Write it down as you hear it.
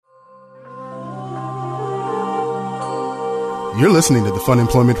You're listening to the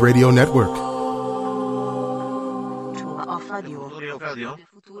Funemployment Radio Network. The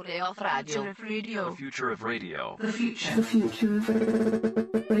future of radio. The future of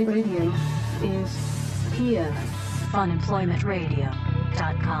radio is here.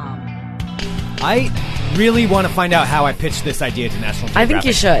 Funemploymentradio.com. I really want to find out how I pitched this idea to National Geographic. I think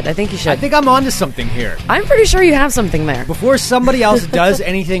you should. I think I'm onto something here. I'm pretty sure you have something there. Before somebody else does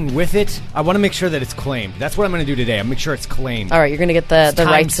anything with it, I want to make sure that it's claimed. That's what I'm going to do today. I'll make sure it's claimed. All right, you're going to get the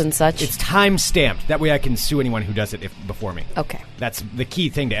rights and such? It's time-stamped. That way I can sue anyone who does it before me. Okay. That's the key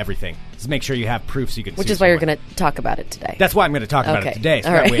thing to everything. Is make sure you have proof so you can Which sue is why someone. you're going to talk about it today. That's why I'm going to talk about it today. So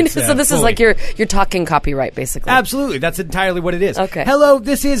all that right. way it's, so this is like your talking copyright, basically. Absolutely. That's entirely what it is. Okay. Hello,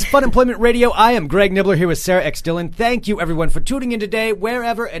 this is Funemployment Radio. I am Greg Nibbler here with Sarah X. Dillon. Thank you, everyone, for tuning in today,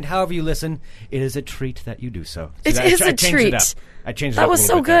 wherever and however you listen. It is a treat that you do so. It is a treat. I changed it That up was a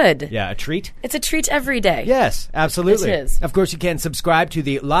little so bit there. good. Yeah, a treat. It's a treat every day. Yes, absolutely. It is. Of course, you can subscribe to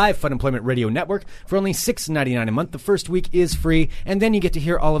the live Funemployment Radio Network for only $6.99 a month. The first week is free, and then you get to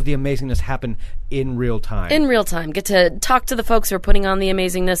hear all of the amazingness happen in real time. In real time. Get to talk to the folks who are putting on the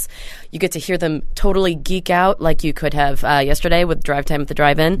amazingness. You get to hear them totally geek out like you could have yesterday with Drive Time at the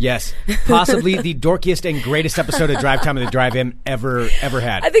Drive-In. Yes. Possibly the dorkiest and greatest episode of Drive Time at the Drive-In ever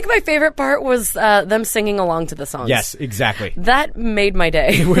had. I think my favorite part was them singing along to the songs. Yes, exactly. That made my day.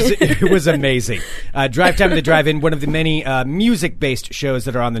 It was amazing. Drive Time at the Drive-In, one of the many music-based shows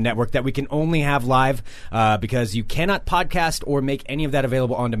that are on the network that we can only have live because you cannot podcast or make any of that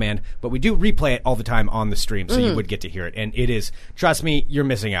available on demand, but we do replay it all the time on the stream, so you would get to hear it. And it is, trust me, you're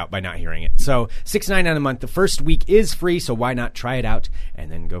missing out by not hearing it. So $6.99 a month. The first week is free, so why not try it out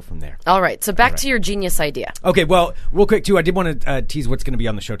and then go from there. All right, so back to your genius idea. Okay, well, real quick, too, I did want to tease what's going to be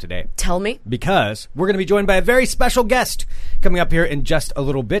on the show today. Tell me. Because we're going to be joined by a very special guest coming up here in just a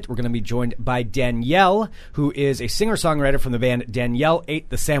little bit. We're going to be joined by Danielle, who is a singer-songwriter from the band Danielle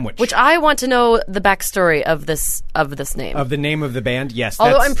Ate the Sandwich. Which I want to know the backstory of this name. Of the name of the band, yes.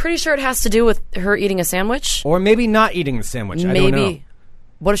 Although I'm pretty sure it has to do with her eating a sandwich. Or maybe not eating the sandwich. I don't know.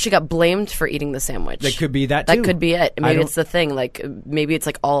 What if she got blamed for eating the sandwich? That could be that, too. That could be it. Maybe it's the thing. Like, maybe it's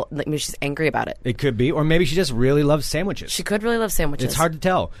like maybe she's angry about it. It could be. Or maybe she just really loves sandwiches. She could really love sandwiches. It's hard to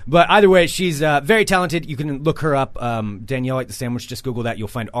tell. But either way, she's very talented. You can look her up. Danielle Ate the Sandwich. Just Google that. You'll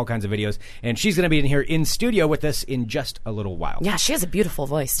find all kinds of videos. And she's going to be in here in studio with us in just a little while. Yeah, she has a beautiful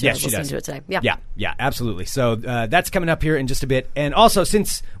voice, too. Yes, she does. To it today. Yeah, absolutely. So that's coming up here in just a bit. And also,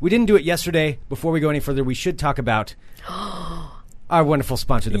 since we didn't do it yesterday, before we go any further, we should talk about our wonderful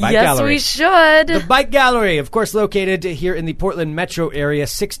sponsor, the Bike Gallery. Yes, we should. The Bike Gallery, of course, located here in the Portland metro area.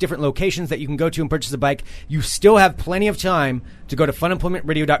 6 different locations that you can go to and purchase a bike. You still have plenty of time to go to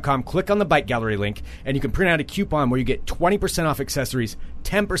funemploymentradio.com, click on the Bike Gallery link, and you can print out a coupon where you get 20% off accessories,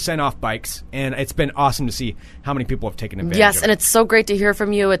 10% off bikes, and it's been awesome to see how many people have taken advantage of it. Yes, and it's so great to hear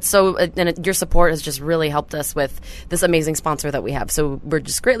from you. Your support has just really helped us with this amazing sponsor that we have. So we're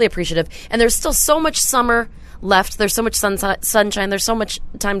just greatly appreciative. And there's still so much summer left. There's so much sunshine. There's so much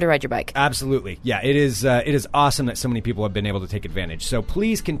time to ride your bike. Absolutely. Yeah, it is awesome that so many people have been able to take advantage. So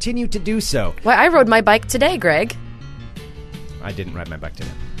please continue to do so. Well, I rode my bike today, Greg. I didn't ride my bike today.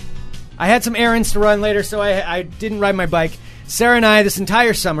 I had some errands to run later, so I didn't ride my bike. Sarah and I, this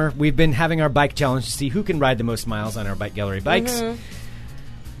entire summer, we've been having our bike challenge to see who can ride the most miles on our Bike Gallery bikes.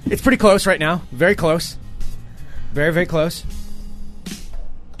 Mm-hmm. It's pretty close right now. Very close. Very, very close.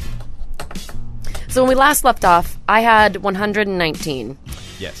 So when we last left off, I had 119.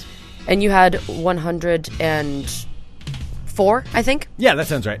 Yes. And you had 104, I think? Yeah, that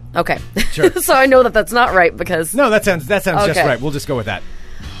sounds right. Okay. Sure. So I know that that's not right because... No, that sounds just Okay. right. We'll just go with that.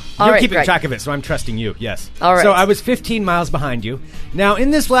 All You're right, keeping Greg. track of it, so I'm trusting you, yes. All right. So I was 15 miles behind you. Now,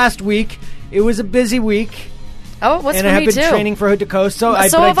 in this last week, it was a busy week. Oh, what's and for I me, have been too? training for Hood to Coast. So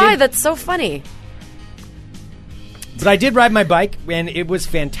have I. That's so funny. But I did ride my bike, and it was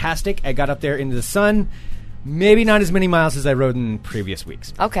fantastic. I got up there into the sun. Maybe not as many miles as I rode in previous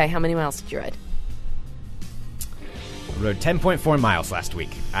weeks. Okay, how many miles did you ride? I rode 10.4 miles last week.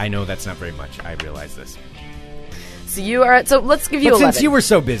 I know that's not very much. I realize this. So you are... So let's give you 11. Since you were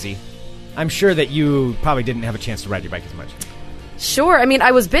so busy, I'm sure that you probably didn't have a chance to ride your bike as much. Sure. I mean,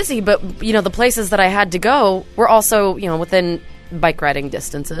 I was busy, but, the places that I had to go were also, within bike riding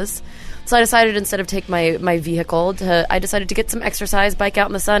distances. So I decided instead of take my vehicle, I decided to get some exercise, bike out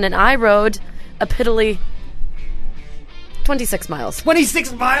in the sun, and I rode a piddly 26 miles.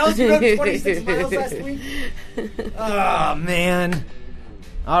 26 miles? You rode 26 miles last week? Oh, man.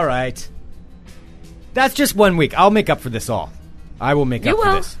 All right. That's just 1 week. I'll make up for this all. I will make up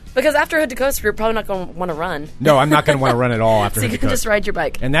for this. Because after Hood to Coast, you're probably not going to want to run. No, I'm not going to want to run at all after so Hood to you can Coast. just ride your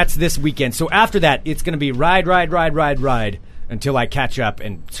bike. And that's this weekend. So after that, it's going to be ride until I catch up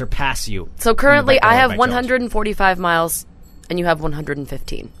and surpass you. So currently, in the I bike have bike challenge. 145 miles, and you have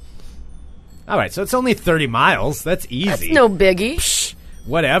 115. All right, so it's only 30 miles. That's easy. That's no biggie.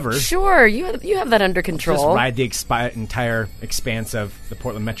 Whatever. Sure, you have that under Just control. ride the entire expanse of the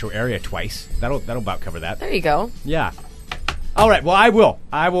Portland metro area twice. That'll about cover that. There you go. Yeah. All right. Well, I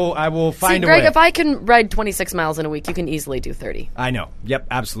will find See, a Greg, way. if I can ride 26 miles in a week, you can easily do 30. I know. Yep.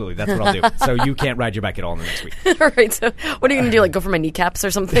 Absolutely. That's what I'll do. So you can't ride your bike at all in the next week. All right, so what are you going to do, like go for my kneecaps or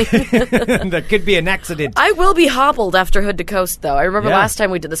something? There could be an accident. I will be hobbled after Hood to Coast, though. I remember Yeah. last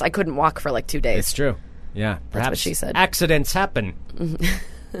time we did this, I couldn't walk for like 2 days. It's true. Yeah. Perhaps what she said. Accidents happen.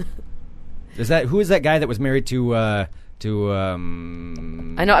 Who is that guy that was married to I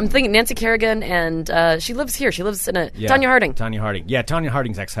know, I'm thinking Nancy Kerrigan, and she lives here. She lives in Tanya Harding. Tanya Harding. Yeah, Tanya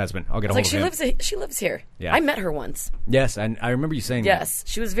Harding's ex-husband. I'll get a hold It's of like him. she lives here. Yeah. I met her once. Yes, and I remember you saying Yes,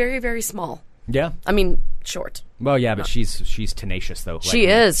 she was very, very small. that. Yeah. I mean, short. Well, yeah, but she's tenacious though. She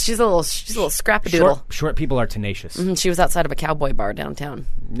is. She's a little scrapadoodle. Short people are tenacious. And she was outside of a cowboy bar downtown.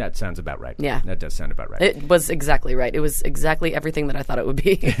 That sounds about right. Yeah. That does sound about right. It was exactly right. It was exactly everything that I thought it would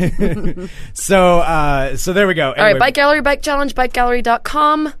be. So there we go. All right, Bike Gallery, Bike Challenge,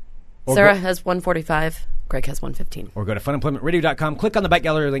 bikegallery.com. Or Sarah go- has 145. Greg has 115. Or go to funemploymentradio.com, click on the Bike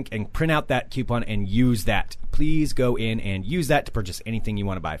Gallery link, and print out that coupon and use that. Please go in and use that to purchase anything you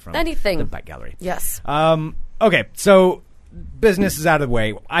want to buy from Anything. the Bike Gallery. Yes. Okay, so business is out of the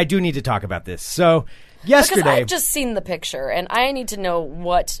way. I do need to talk about this. So Because yesterday, I've just seen the picture, and I need to know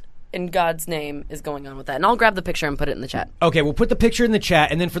what in God's name is going on with that. And I'll grab the picture and put it in the chat. okay, we'll put the picture in the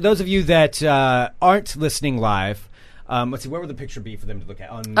chat, and then for those of you that aren't listening live, let's see, where would the picture be for them to look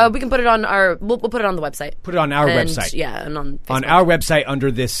at? We can put it on our. We'll put it on the website. Put it on our And, website. Yeah, and on Facebook. On our website under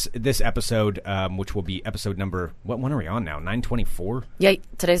this episode, which will be episode number, what one are we on now? 924? Yeah,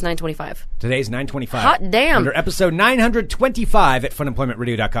 today's 9:25. Today's 925. Hot damn. Under episode 925 at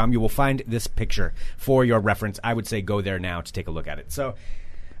funemploymentradio.com, you will find this picture for your reference. I would say go there now to take a look at it. So,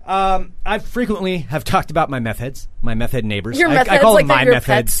 I frequently have talked about my meth heads, my meth head neighbors. Your meth I heads, call like them they're my your meth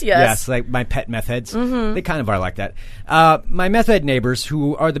pets, heads. yes. Like my pet meth heads. Mm-hmm. They kind of are like that. My meth head neighbors,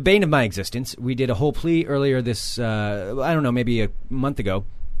 who are the bane of my existence. We did a whole plea earlier this, I don't know, maybe a month ago,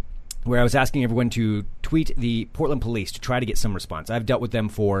 where I was asking everyone to tweet the Portland police to try to get some response. I've dealt with them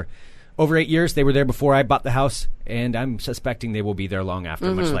for over 8 years. They were there before I bought the house, and I'm suspecting they will be there long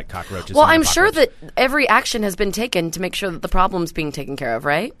after, much like cockroaches. Well, on the I'm sure apocalypse. that every action has been taken to make sure that the problem's being taken care of,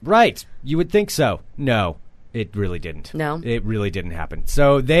 right? Right. You would think so. No, it really didn't. No? It really didn't happen.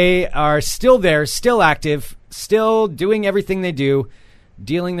 So they are still there, still active, still doing everything they do,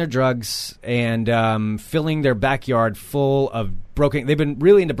 dealing their drugs, and filling their backyard full of broken... They've been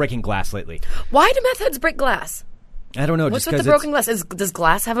really into breaking glass lately. Why do meth heads break glass? I don't know. What's just with the broken glass? Does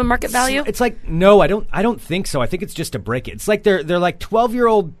glass have a market value? It's like, no, I don't think so. I think it's just to break it. It's like they're like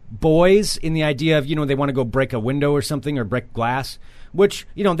 12-year-old boys in the idea of, they want to go break a window or something or break glass, which,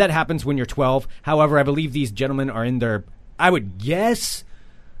 that happens when you're 12. However, I believe these gentlemen are in their, I would guess,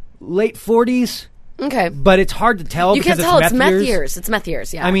 late 40s. Okay. But it's hard to tell You because can't tell. It's meth years. years. It's meth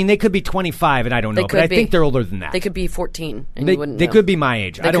years, yeah. I mean, they could be 25 and I don't know, but I think they're older than that. They could be 14 and They, you wouldn't they know. could be my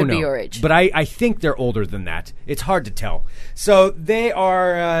age. They I don't could know. be your age. But I think they're older than that. It's hard to tell. So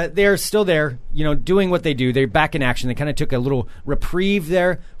they're still there, doing what they do. They're back in action. They kind of took a little reprieve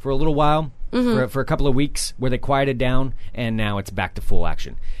there for a little while, for a couple of weeks where they quieted down, and now it's back to full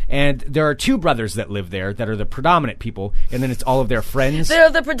action. And there are two brothers that live there that are the predominant people, and then it's all of their friends. They're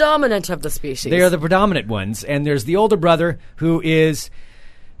the predominant of the species. They are the predominant ones. And there's the older brother who he's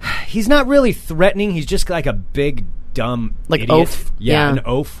not really threatening. He's just like a big, dumb Like idiot. oaf? Yeah, Yeah. an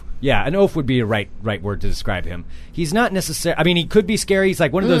oaf. Yeah, an oaf would be a right word to describe him. He's not necessarily, I mean, he could be scary. He's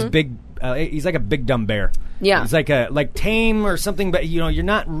like one of those big, he's like a big dumb bear. Yeah. He's like tame or something, but you're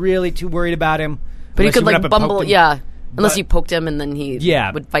not really too worried about him. But he unless could you went like up and bumble, poked him. yeah. Unless But- you poked him and then he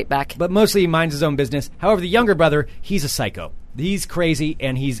would fight back. But mostly he minds his own business. However, the younger brother, he's a psycho. He's crazy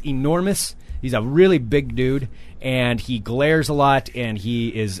and he's enormous. He's a really big dude, and he glares a lot, and he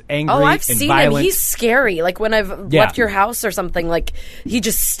is angry Oh, I've and seen violent. him. He's scary. Like when I've left your house or something, like he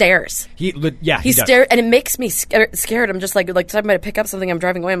just stares. He He does. stares, and it makes me scared. I'm just like time to pick up something. I'm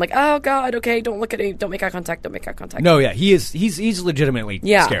driving away. I'm like, oh God, okay, don't look at me. Don't make eye contact. Don't make eye contact. No, yeah, he's legitimately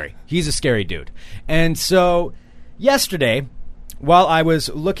scary. He's a scary dude. And so yesterday, while I was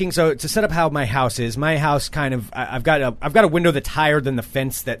looking, so to set up how my house is, my house kind of, I've got a window that's higher than the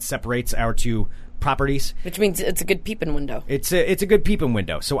fence that separates our two properties. Which means it's a good peeping window. It's a good peeping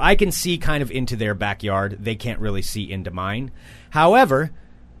window, so I can see kind of into their backyard. They can't really see into mine. However,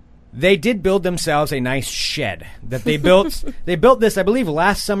 they did build themselves a nice shed that they built. They built this, I believe,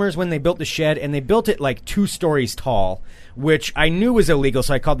 last summer is when they built the shed, and they built it like 2 stories tall, which I knew was illegal,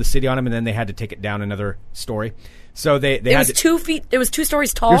 so I called the city on them, and then they had to take it down another story. So they it was 2 feet. It was 2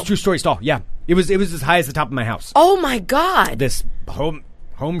 stories tall. It was 2 stories tall. Yeah, it was as high as the top of my house. Oh my God! This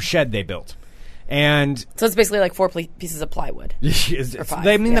home shed they built, and so it's basically like 4 pieces of plywood. Or 5,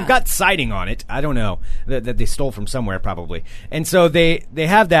 they've got siding on it. I don't know that they stole from somewhere probably, and so they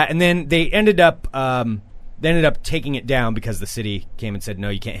have that, and then they ended up taking it down because the city came and said no,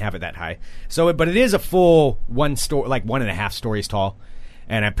 you can't have it that high. So, but it is a full 1.5 stories tall,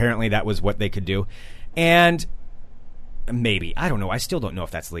 and apparently that was what they could do, and. Maybe. I don't know. I still don't know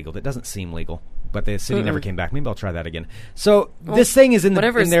if that's legal. That doesn't seem legal. But the city never came back. Maybe I'll try that again. So this thing is in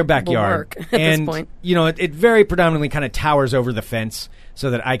their backyard. At and, this point. It very predominantly kind of towers over the fence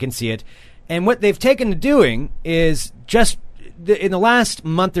so that I can see it. And what they've taken to doing is just in the last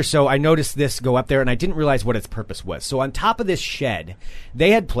month or so, I noticed this go up there, and I didn't realize what its purpose was. So on top of this shed,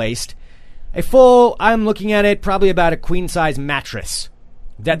 they had placed a full, I'm looking at it, probably about a queen-size mattress.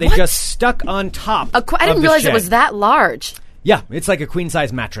 That they just stuck on top I didn't realize it was that large. Yeah, it's like a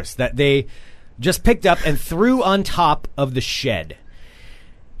queen-size mattress that they just picked up and threw on top of the shed.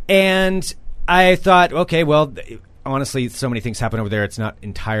 And I thought, okay, well, honestly, so many things happen over there. It's not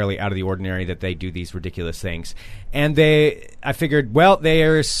entirely out of the ordinary that they do these ridiculous things. And I figured, well, they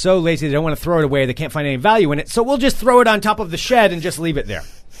are so lazy they don't want to throw it away. They can't find any value in it. So we'll just throw it on top of the shed and just leave it there.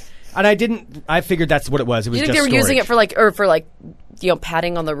 And I figured that's what it was. It was you just think they were storage. using it for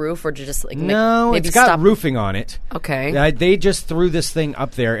padding on the roof, or to just no, maybe it's got stop roofing on it. Okay. They just threw this thing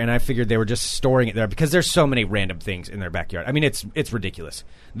up there, and I figured they were just storing it there because there's so many random things in their backyard. I mean, it's ridiculous.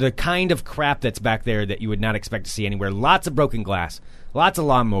 The kind of crap that's back there that you would not expect to see anywhere. Lots of broken glass, lots of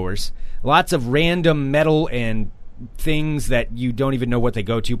lawnmowers, lots of random metal and things that you don't even know what they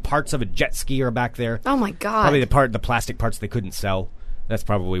go to. Parts of a jet ski are back there. Oh my God. Probably the plastic parts they couldn't sell. That's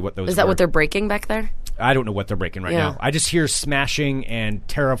probably what those Is that were. what they're breaking back there? I don't know what they're breaking right now. I just hear smashing and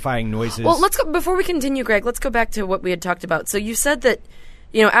terrifying noises. Well, let's go before we continue, Greg. Let's go back to what we had talked about. So you said that,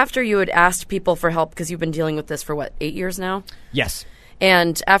 after you had asked people for help because you've been dealing with this for 8 years now? Yes.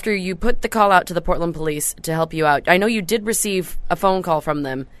 And after you put the call out to the Portland police to help you out, I know you did receive a phone call from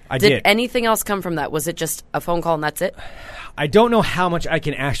them. I did. Did anything else come from that? Was it just a phone call and that's it? I don't know how much I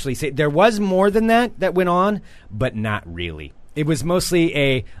can actually say. There was more than that went on, but not really. It was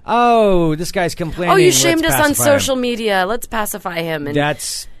mostly this guy's complaining. Oh, you shamed us on pacify social him. media. Let's pacify him. And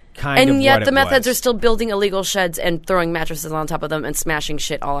that's kind of and yet what the it meth heads was. are still building illegal sheds and throwing mattresses on top of them and smashing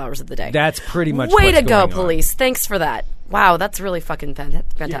shit all hours of the day. That's pretty much Way what's to go, going on. police. Thanks for that. Wow, that's really fucking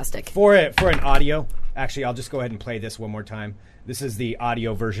fantastic. For an audio, actually, I'll just go ahead and play this one more time. This is the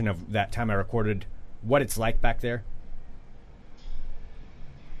audio version of that time I recorded what it's like back there.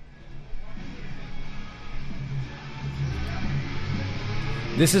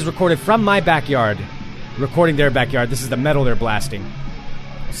 This is recorded from my backyard, recording their backyard. This is the metal they're blasting.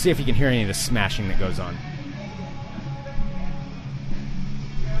 See if you can hear any of the smashing that goes on.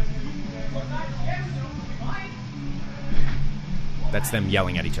 That's them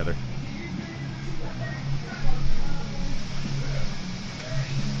yelling at each other.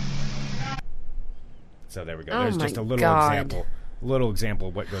 So there we go. Oh There's my just a little God. example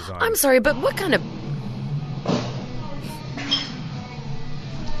of what goes on. I'm sorry, but what kind of...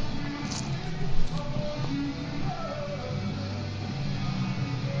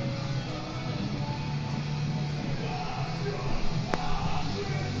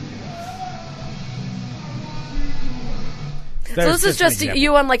 So this is just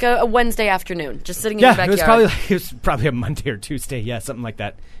you on like a Wednesday afternoon, just sitting in your backyard. It was probably a Monday or Tuesday, yeah, something like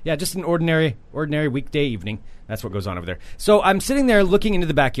that. Yeah, just an ordinary weekday evening. That's what goes on over there. So I'm sitting there looking into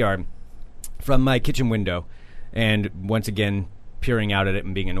the backyard from my kitchen window, and once again peering out at it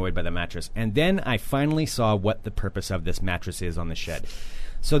and being annoyed by the mattress. And then I finally saw what the purpose of this mattress is on the shed.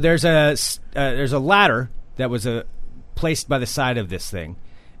 So there's a ladder that was placed by the side of this thing,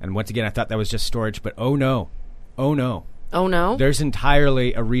 and once again I thought that was just storage, but oh no. Oh no. There's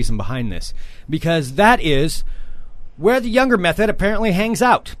entirely a reason behind this. Because that is where the younger method apparently hangs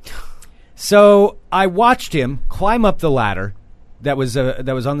out. So I watched him climb up the ladder that was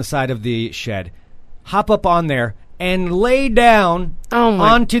on the side of the shed, hop up on there, and lay down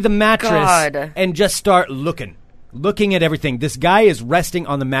onto the mattress and just start looking at everything. This guy is resting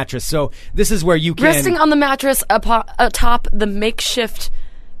on the mattress. So this is where you can... Resting on the mattress atop the makeshift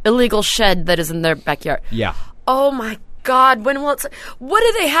illegal shed that is in their backyard. Yeah. Oh my God, when will it... What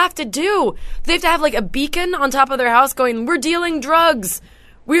do they have to do? They have to have like a beacon on top of their house going, we're dealing drugs.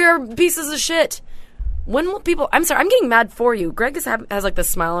 We are pieces of shit. When will people... I'm sorry, I'm getting mad for you. Greg has like this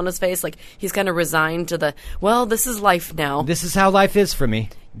smile on his face, like he's kind of resigned to the, well, this is life now. This is how life is for me.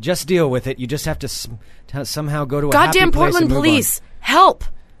 Just deal with it. You just have to somehow go to a happy goddamn place Portland and move police. on.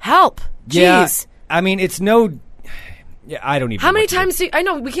 Help. Yeah, Jeez. I mean, it's no... Yeah, I don't even How know many what to do. times do you, I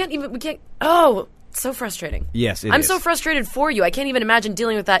know, we can't... Oh, it's so frustrating. Yes, I'm is. so frustrated for you. I can't even imagine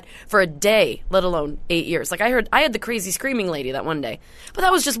dealing with that for a day, let alone 8 years. Like, I had the crazy screaming lady that one day. But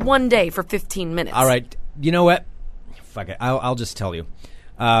that was just one day for 15 minutes. All right. You know what? Fuck it. I'll just tell you.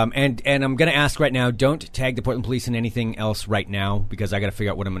 And I'm going to ask right now, don't tag the Portland police in anything else right now because I got to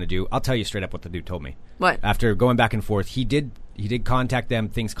figure out what I'm going to do. I'll tell you straight up what the dude told me. What? After going back and forth, he did contact them.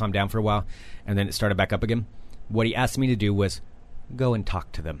 Things calmed down for a while, and then it started back up again. What he asked me to do was go and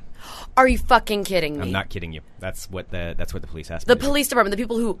talk to them. Are you fucking kidding me? I'm not kidding you. That's what the police asked me The to do. police department, the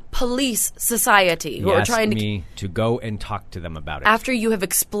people who police society, who He are asked trying to... me to go and talk to them about it. After you have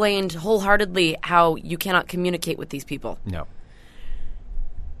explained wholeheartedly how you cannot communicate with these people. No.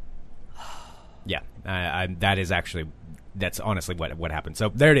 Yeah, that's honestly what happened. So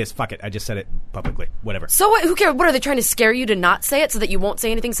there it is. Fuck it. I just said it publicly. Whatever. So what? Who cares? What, are they trying to scare you to not say it so that you won't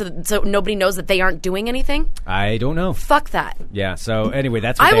say anything so nobody knows that they aren't doing anything? I don't know. Fuck that. Yeah, so anyway,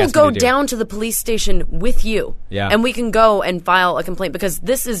 that's what I they will asked me go to do. down to the police station with you. Yeah. And we can go and file a complaint because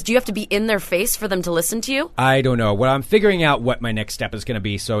do you have to be in their face for them to listen to you? I don't know. Well, I'm figuring out what my next step is going to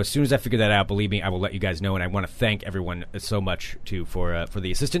be. So as soon as I figure that out, believe me, I will let you guys know. And I want to thank everyone so much too for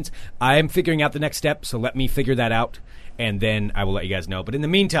the assistance. I am figuring out the next step, so let me figure that out, and then I will let you guys know. But in the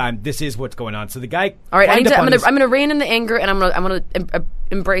meantime, this is what's going on. So the guy. All right, I'm climbed up on gonna rein in the anger, and I'm gonna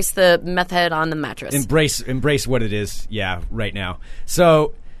embrace the meth head on the mattress. Embrace what it is. Yeah, right now.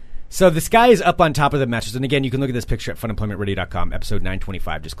 So this guy is up on top of the mattress. And again, you can look at this picture at funemploymentradio.com, episode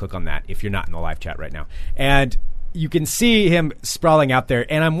 925. Just click on that if you're not in the live chat right now. And you can see him sprawling out there.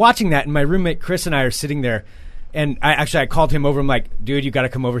 And I'm watching that, and my roommate Chris and I are sitting there. And I called him over. I'm like, dude, you got to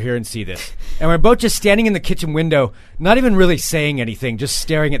come over here and see this. And we're both just standing in the kitchen window, not even really saying anything, just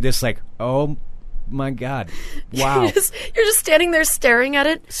staring at this like, oh, my God. Wow. You're just standing there staring at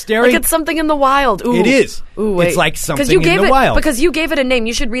it? Staring. Like it's something in the wild. Ooh. It is. Ooh, wait. It's like something in the wild. Because you gave it a name.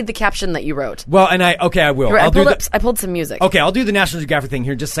 You should read the caption that you wrote. Well, and I will. Here, I'll I pulled some music. Okay, I'll do the National Geographic thing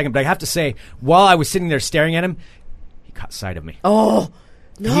here in just a second. But I have to say, while I was sitting there staring at him, he caught sight of me. Oh.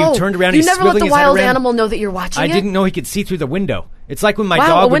 No. He turned around. You He's never let swiveling the his head wild around. animal know that you're watching it? I didn't know he could see through the window. It's like when my Wow,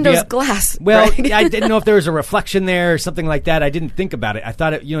 dog a would window's be glass. Well, Greg. I didn't know if there was a reflection there or something like that. I didn't think about it. I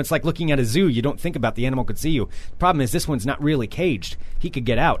thought it's like looking at a zoo. You don't think about the animal could see you. The problem is this one's not really caged. He could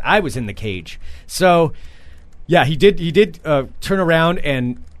get out. I was in the cage. So, yeah, he did turn around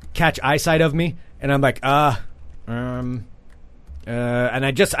and catch eyesight of me, and I'm like, and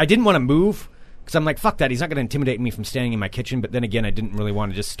I didn't want to move. Because I'm like, fuck that. He's not going to intimidate me from standing in my kitchen. But then again, I didn't really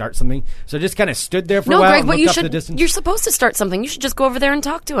want to just start something. So I just kind of stood there for a while Greg, and but looked up the distance. you're supposed to start something. You should just go over there and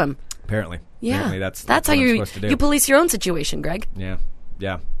talk to him. Apparently. Yeah. Apparently that's how what I'm supposed to do. you police your own situation, Greg. Yeah.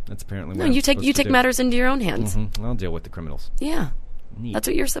 Yeah. That's apparently what No, I'm you supposed to take do. matters into your own hands. Mm-hmm. I'll deal with the criminals. Yeah. Neat. That's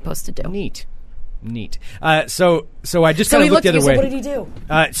what you're supposed to do. Neat. So I just kind of looked the other way. What did he do?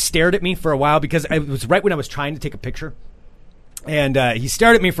 Stared at me for a while because it was right when I was trying to take a picture. And he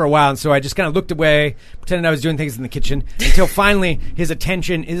stared at me for a while, and so I just kind of looked away, pretended I was doing things in the kitchen, until finally his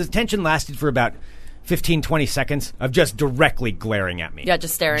attention lasted for about 15, 20 seconds of just directly glaring at me. Yeah,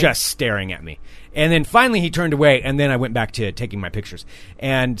 just staring. Just staring at me. And then finally he turned away, and then I went back to taking my pictures.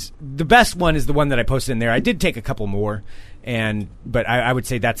 And the best one is the one that I posted in there. I did take a couple more, but I would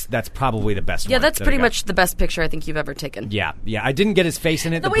say that's probably the best one. Yeah, that's that pretty I got. much the best picture I think you've ever taken. Yeah. I didn't get his face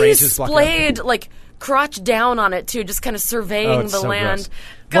in it. The way brains he's just blocked it out. splayed, like, crotch down on it, too, just kind of surveying it's the so land. gross.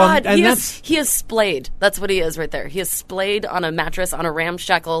 God, Well, and he is splayed. That's what he is right there. He is splayed on a mattress on a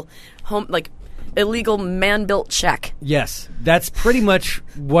ramshackle home, like, illegal man-built shack. Yes, that's pretty much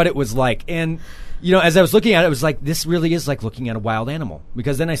what it was like. And, as I was looking at it, it was like, this really is like looking at a wild animal.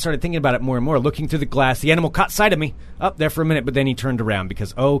 Because then I started thinking about it more and more, looking through the glass. The animal caught sight of me up there for a minute, but then he turned around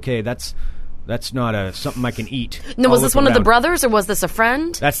because, okay, that's not something I can eat. No, I'll was this look one of the around. brothers, or was this a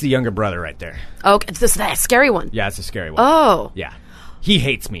friend? That's the younger brother right there. Oh, it's that scary one. Yeah, it's a scary one. Oh. Yeah. He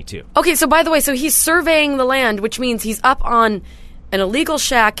hates me, too. Okay, so by the way, so he's surveying the land, which means he's up on an illegal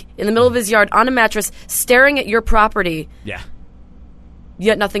shack in the middle of his yard on a mattress, staring at your property. Yeah.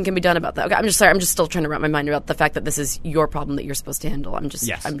 Yet nothing can be done about that. Okay, I'm just sorry. I'm just still trying to wrap my mind about the fact that this is your problem that you're supposed to handle. I'm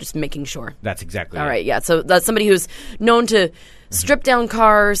just making sure. That's exactly All it. right, yeah. So that's somebody who's known to strip down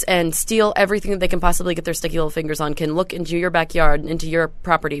cars and steal everything that they can possibly get their sticky little fingers on, can look into your backyard, into your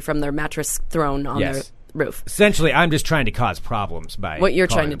property from their mattress thrown on their roof. Essentially, I'm just trying to cause problems by What you're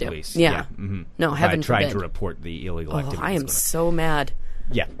calling trying to the do. police. Yeah. Mm-hmm. No, heaven by trying forbid. to report the illegal Oh, activities. I am so mad.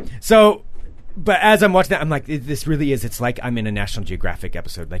 Yeah. So But as I'm watching that, I'm like, this really is. It's like I'm in a National Geographic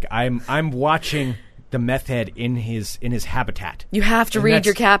episode. Like I'm watching the meth head in his habitat. You have to read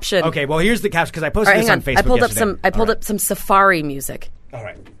your caption. Okay, well here's the caption because I posted this on Facebook. I pulled up some safari music. All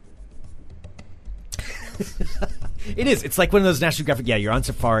right. It is. It's like one of those National Geographic. Yeah, you're on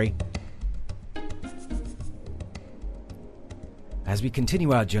safari. As we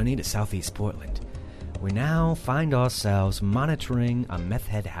continue our journey to southeast Portland, we now find ourselves monitoring a meth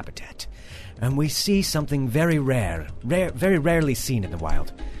head habitat. And we see something very rare, very rarely seen in the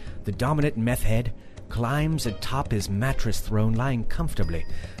wild. The dominant meth head climbs atop his mattress throne, lying comfortably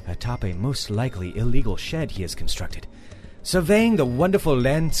atop a most likely illegal shed he has constructed. Surveying the wonderful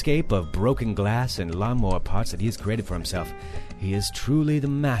landscape of broken glass and lawnmower parts that he has created for himself, he is truly the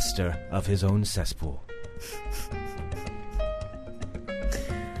master of his own cesspool.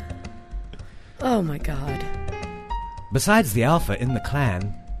 Oh my god. Besides the alpha in the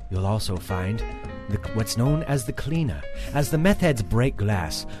clan, you'll also find what's known as the cleaner, as the meth heads break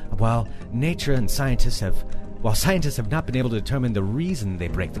glass. While scientists have not been able to determine the reason they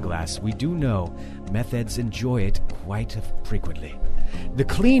break the glass, we do know meth heads enjoy it quite frequently. The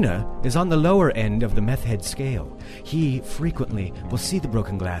cleaner is on the lower end of the meth head scale. He frequently will see the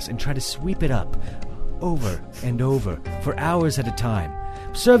broken glass and try to sweep it up over and over for hours at a time,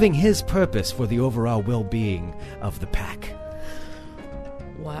 serving his purpose for the overall well-being of the pack.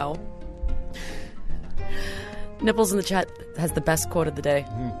 Wow. Nipples in the chat has the best quote of the day.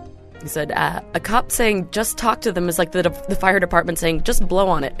 He said, a cop saying, just talk to them is like the fire department saying, just blow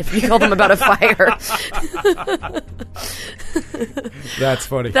on it if you call them about a fire. That's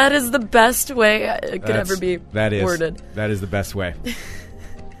funny. That is the best way it could ever be worded. That is the best way.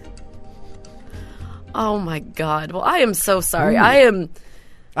 Oh my god. Well, I am so sorry. Ooh.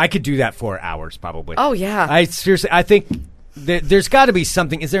 I could do that for hours, probably. Oh, yeah. I think there's got to be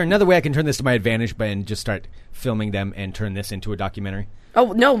something. Is there another way I can turn this to my advantage and just start filming them and turn this into a documentary?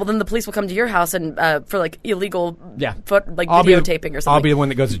 Oh, no. Well, then the police will come to your house and for, like, illegal videotaping or something. I'll be the one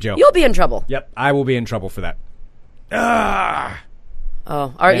that goes to jail. You'll be in trouble. Yep. I will be in trouble for that. Oh, all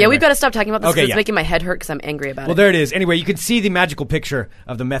right. Anyway. Yeah, we've got to stop talking about this because it's making my head hurt because I'm angry about it. Well, there it is. Anyway, you can see the magical picture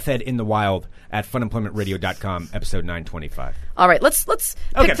of the meth head in the wild at funemploymentradio.com, episode 925. All right, let's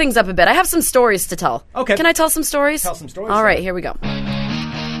pick things up a bit. I have some stories to tell. Okay. Can I tell some stories? Tell some stories. All right, here we go.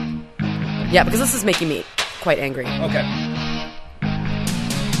 Yeah, because this is making me quite angry. Okay.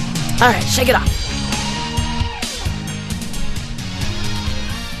 All right, shake it off.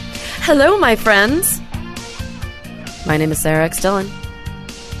 Hello, my friends. My name is Sarah X. Dillon.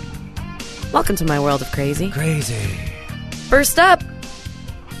 Welcome to my world of crazy. Crazy. First up,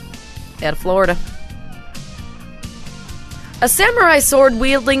 out of Florida. A samurai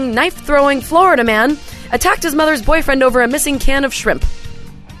sword-wielding, knife-throwing Florida man attacked his mother's boyfriend over a missing can of shrimp.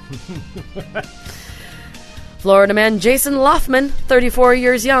 Florida man Jason Loffman, 34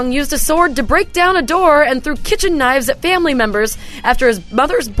 years young, used a sword to break down a door and threw kitchen knives at family members after his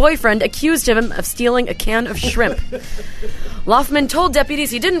mother's boyfriend accused him of stealing a can of shrimp. Loffman told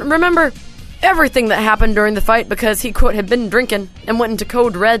deputies he didn't remember everything that happened during the fight because he, quote, had been drinking and went into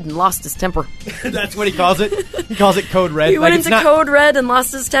code red and lost his temper. That's what he calls it? He calls it code red? He went into code red and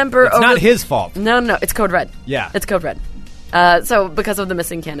lost his temper. It's not his fault. No, it's code red. Yeah. It's code red. So because of the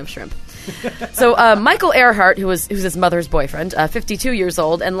missing can of shrimp. So Michael Earhart, who's his mother's boyfriend, 52 years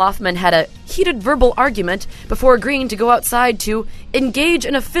old, and Loffman had a heated verbal argument before agreeing to go outside to engage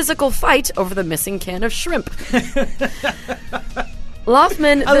in a physical fight over the missing can of shrimp.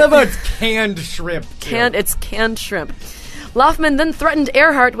 Loffman... I love how it's canned shrimp. It's canned shrimp. Loffman then threatened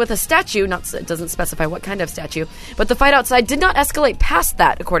Earhart with a statue. It doesn't specify what kind of statue, but the fight outside did not escalate past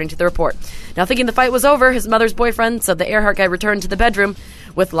that, according to the report. Now, thinking the fight was over, his mother's boyfriend said the Earhart guy returned to the bedroom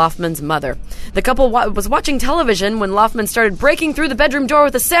with Loffman's mother. The couple was watching television when Loffman started breaking through the bedroom door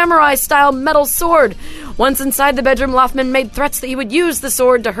with a samurai-style metal sword. Once inside the bedroom, Loffman made threats that he would use the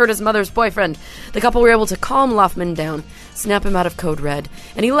sword to hurt his mother's boyfriend. The couple were able to calm Loffman down, snap him out of code red,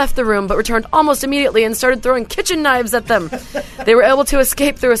 and he left the room but returned almost immediately and started throwing kitchen knives at them. They were able to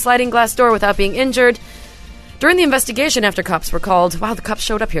escape through a sliding glass door without being injured. During the investigation after cops were called... Wow, the cops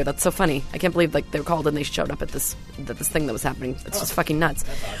showed up here. That's so funny. I can't believe they were called and they showed up at this thing that was happening. It's just fucking nuts.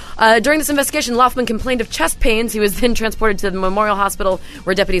 During this investigation, Loffman complained of chest pains. He was then transported to the Memorial Hospital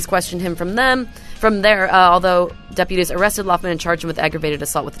where deputies questioned him from there, although deputies arrested Loffman and charged him with aggravated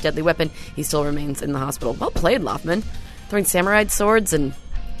assault with a deadly weapon, he still remains in the hospital. Well played, Loffman. Throwing samurai swords and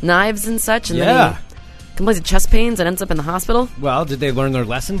knives and such. And then he complains of chest pains and ends up in the hospital. Well, did they learn their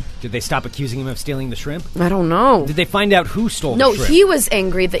lesson? Did they stop accusing him of stealing the shrimp? I don't know. Did they find out who stole the shrimp? No, he was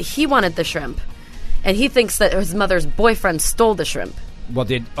angry that he wanted the shrimp. And he thinks that his mother's boyfriend stole the shrimp. Well,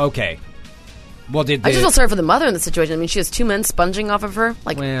 okay. Well, did I just feel sorry for the mother in the situation. I mean, she has 2 men sponging off of her.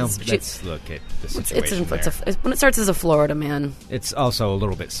 Like, let's look at the situation when it starts as a Florida man. It's also a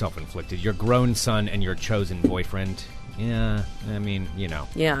little bit self-inflicted. Your grown son and your chosen boyfriend. Yeah, I mean,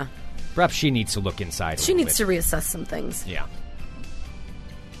 Yeah. Perhaps she needs to look inside. She needs to reassess some things. Yeah.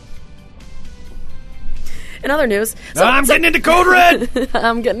 In other news, I'm getting into Code Red.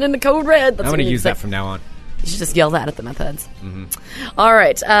 I'm getting into Code Red. I'm going to use that from now on. You should just yell that at the meth heads. Mm-hmm. All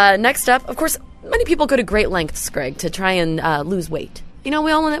right. Next up, of course, many people go to great lengths, Greg, to try and lose weight. We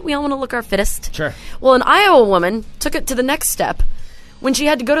all want to look our fittest. Sure. Well, an Iowa woman took it to the next step when she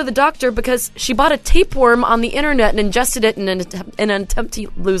had to go to the doctor because she bought a tapeworm on the internet and ingested it in an attempt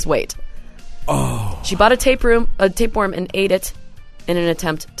to lose weight. Oh. She bought a tapeworm and ate it in an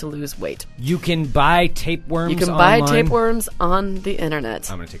attempt to lose weight. You can buy tapeworms online? You can buy tapeworms on the internet.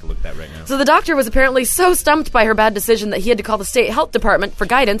 I'm going to take a look at that right now. So the doctor was apparently so stumped by her bad decision that he had to call the state health department for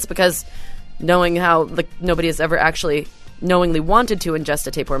guidance because knowing how nobody has ever actually knowingly wanted to ingest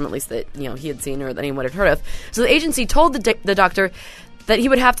a tapeworm, at least that he had seen or that anyone had heard of. So the agency told the doctor that he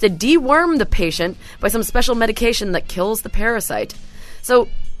would have to deworm the patient by some special medication that kills the parasite. So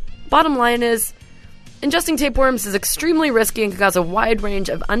bottom line is, ingesting tapeworms is extremely risky and can cause a wide range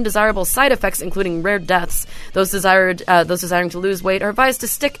of undesirable side effects, including rare deaths. Those desiring to lose weight are advised to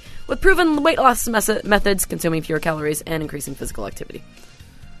stick with proven weight loss methods, consuming fewer calories and increasing physical activity.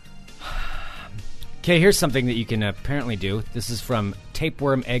 Okay, here's something that you can apparently do. This is from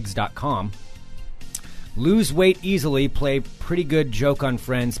tapewormeggs.com. Lose weight easily, play pretty good joke on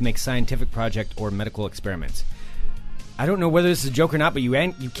friends, make scientific project or medical experiments. I don't know whether this is a joke or not, but you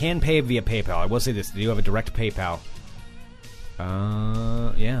can pay via PayPal. I will say this. They do have a direct PayPal.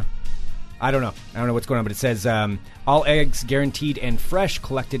 Yeah. I don't know what's going on, but it says, all eggs guaranteed and fresh,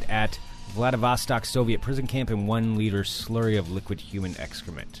 collected at Vladivostok Soviet prison camp in 1 liter slurry of liquid human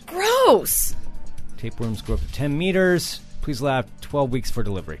excrement. Gross! Tapeworms grow up to 10 meters. Please allow 12 weeks for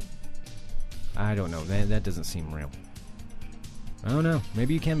delivery. I don't know. That doesn't seem real. I don't know.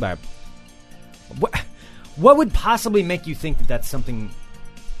 Maybe you can buy it. What would possibly make you think that that's something...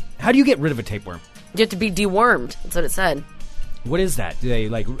 How do you get rid of a tapeworm? You have to be dewormed. That's what it said. What is that? Do they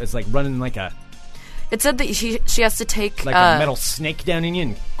it's like running like a... It said that she has to take... Like a metal snake down in you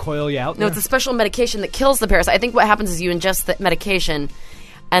and coil you out? No, it's a special medication that kills the parasite. I think what happens is you ingest the medication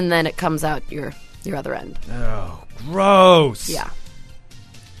and then it comes out your other end. Oh, gross.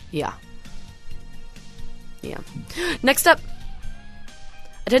 Yeah. Next up,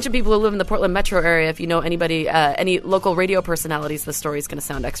 attention people who live in the Portland metro area, if you know anybody, any local radio personalities, this story is going to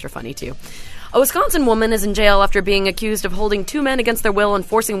sound extra funny too. A Wisconsin woman is in jail after being accused of holding 2 men against their will and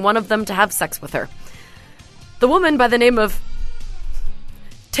forcing one of them to have sex with her. The woman, by the name of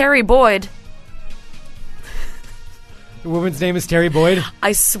Terry Boyd... The woman's name is Terry Boyd?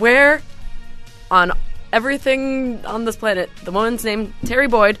 I swear on everything on this planet, the woman's name, Terry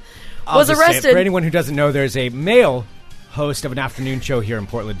Boyd, was arrested. For anyone who doesn't know, there's a male host of an afternoon show here in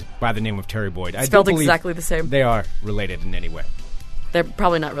Portland by the name of Terry Boyd. Spelled exactly the same. They are related in any way. They're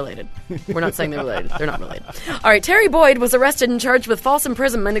probably not related. We're not saying they're related. They're not related. All right, Terry Boyd was arrested and charged with false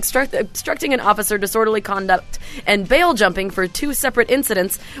imprisonment, obstructing an officer, disorderly conduct, and bail jumping for 2 separate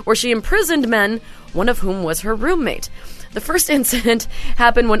incidents where she imprisoned men, one of whom was her roommate. The first incident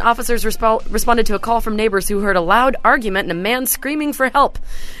happened when officers responded to a call from neighbors who heard a loud argument and a man screaming for help.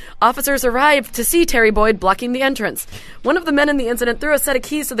 Officers arrived to see Terry Boyd blocking the entrance. One of the men in the incident threw a set of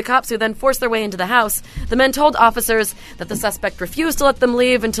keys to the cops, who then forced their way into the house. The men told officers that the suspect refused to let them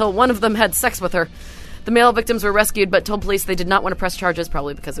leave until one of them had sex with her. The male victims were rescued, but told police they did not want to press charges,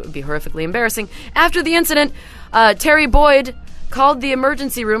 probably because it would be horrifically embarrassing. After the incident, Terry Boyd called the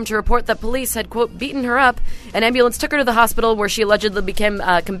emergency room to report that police had, quote, beaten her up. An ambulance took her to the hospital where she allegedly became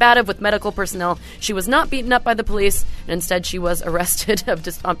combative with medical personnel. She was not beaten up by the police, and instead she was arrested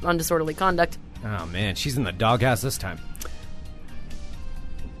on disorderly conduct. Oh, man, she's in the doghouse this time.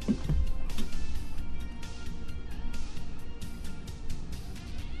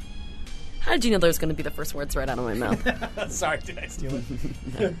 How did you know that was going to be the first words right out of my mouth? Sorry, did I steal it?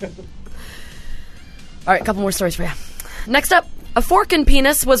 No. All right, a couple more stories for you. Next up, a fork and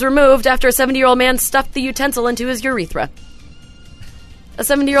penis was removed after a 70-year-old man stuffed the utensil into his urethra. A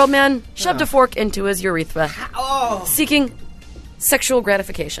 70-year-old man shoved a fork into his urethra, seeking sexual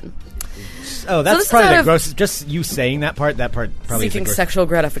gratification. Oh, that's probably the gross. Just you saying that part probably seeking sexual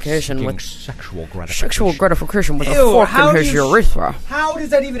gratification seeking with sexual gratification. Sexual gratification with a fork in his urethra. How does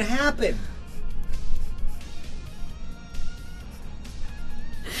that even happen?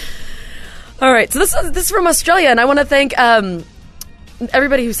 All right, so this is from Australia, and I want to thank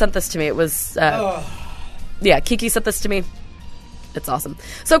everybody who sent this to me. It was, Kiki sent this to me. It's awesome.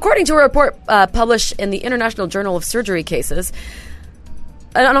 So according to a report published in the International Journal of Surgery Cases,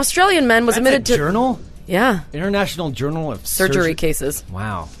 an Australian man was admitted to... journal? Yeah. International Journal of Surgery Cases.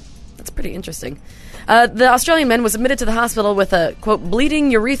 Wow. That's pretty interesting. The Australian man was admitted to the hospital with a, quote,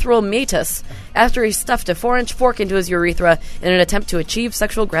 bleeding urethral meatus after he stuffed a 4-inch fork into his urethra in an attempt to achieve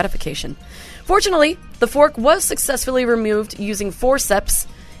sexual gratification. Fortunately, the fork was successfully removed using forceps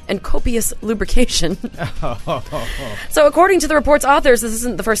and copious lubrication. So according to the report's authors, this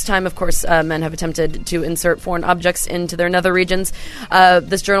isn't the first time, of course, men have attempted to insert foreign objects into their nether regions.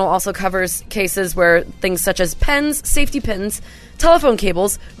 This journal also covers cases where things such as pens, safety pins, telephone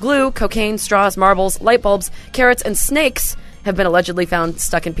cables, glue, cocaine, straws, marbles, light bulbs, carrots, and snakes have been allegedly found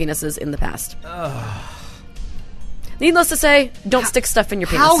stuck in penises in the past. Needless to say, don't stick stuff in your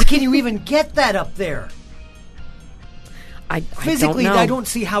penis. How can you even get that up there? Physically, don't know. I don't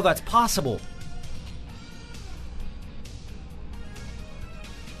see how that's possible.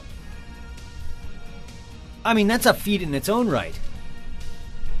 I mean, that's a feat in its own right.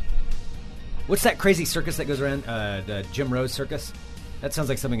 What's that crazy circus that goes around? The Jim Rose circus? That sounds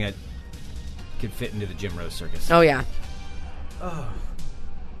like something that could fit into the Jim Rose circus. Oh, yeah. Oh.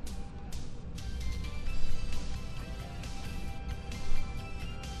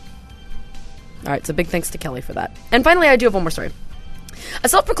 All right, so big thanks to Kelly for that. And finally, I do have one more story. A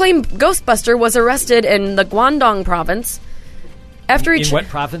self-proclaimed Ghostbuster was arrested in the Guangdong province after he... In what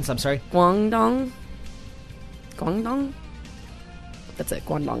province? I'm sorry? Guangdong? That's it,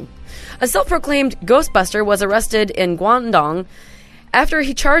 Guangdong. A self-proclaimed Ghostbuster was arrested in Guangdong after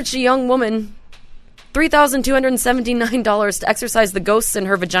he charged a young woman $3,279 to exorcise the ghosts in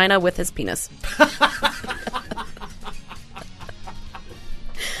her vagina with his penis.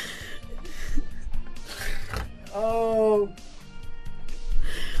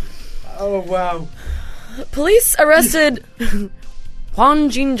 Oh, wow. Police arrested Huan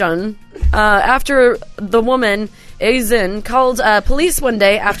Jinjun after the woman, A Zin, called police one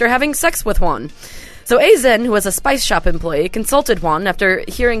day after having sex with Huan. So A Zin, who was a spice shop employee, consulted Huan after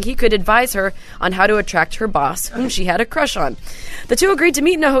hearing he could advise her on how to attract her boss, whom she had a crush on. The two agreed to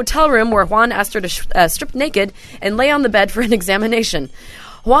meet in a hotel room where Huan asked her to strip naked and lay on the bed for an examination.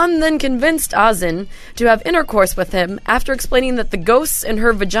 Huan then convinced Azin to have intercourse with him after explaining that the ghosts in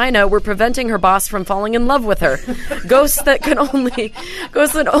her vagina were preventing her boss from falling in love with her. Ghosts that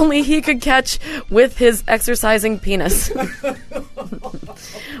only he could catch with his exercising penis.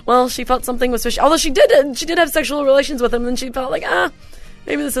 Well, she felt something was fishy. Although she did have sexual relations with him, and she felt like,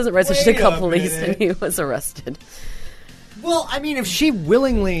 maybe this isn't right. So she did call police, and he was arrested. Well, I mean, if she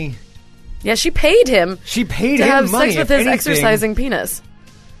willingly... Yeah, she paid him. She paid to him have money, sex with if his anything. exercising penis.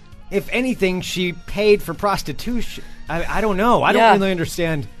 If anything, she paid for prostitution. I don't know. I don't really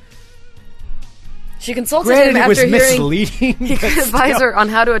understand. She consulted Granted, him it was after misleading. He could advise her on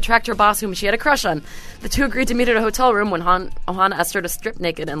how to attract her boss, whom she had a crush on. The two agreed to meet at a hotel room when Han asked her to strip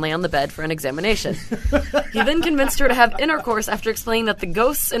naked and lay on the bed for an examination. He then convinced her to have intercourse after explaining that the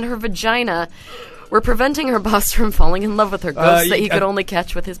ghosts in her vagina were preventing her boss from falling in love with her ghosts that he could only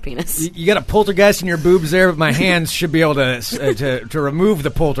catch with his penis. You got a poltergeist in your boobs there, but my hands should be able to remove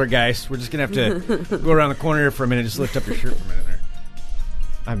the poltergeist. We're just going to have to go around the corner here for a minute. Just lift up your shirt for a minute there.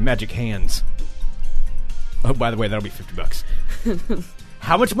 I have magic hands. Oh, by the way, that'll be $50.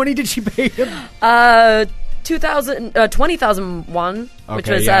 How much money did she pay him? 20,000 won, which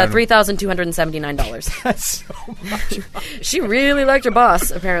was $3,279. That's so much money. She really liked her boss,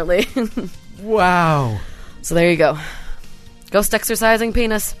 apparently. Wow. So there you go. Ghost exercising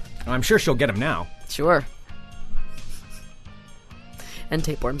penis. I'm sure she'll get him now. Sure. And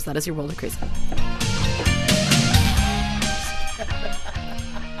tapeworms. That is your world of crazy.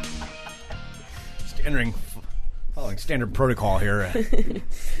 Following standard protocol here.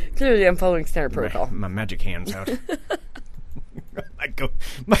 Clearly, I'm following standard protocol. My magic hands out.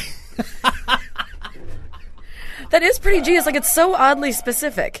 That is pretty genius. Like, it's so oddly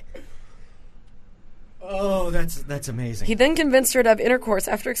specific. Oh, that's amazing. He then convinced her to have intercourse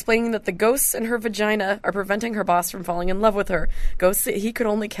after explaining that the ghosts in her vagina are preventing her boss from falling in love with her. Ghosts that he could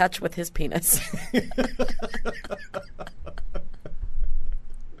only catch with his penis.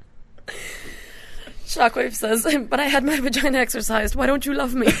 Shockwave says, but I had my vagina exercised. Why don't you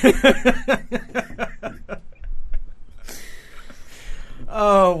love me?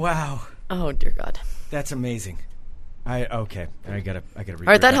 Oh, wow. Oh, dear God. That's amazing. I gotta read. All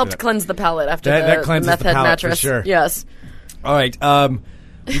right, that helped cleanse the palate after that the meth head mattress. For sure. Yes. All right.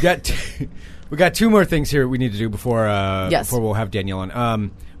 We got two more things here we need to do before we'll have Danielle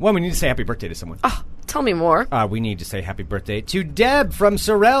on. One, we need to say happy birthday to someone. Oh, tell me more. We need to say happy birthday to Deb from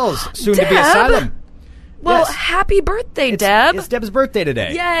Sorrells, soon to be Asylum. Well, Yes. happy birthday, Deb. It's Deb's birthday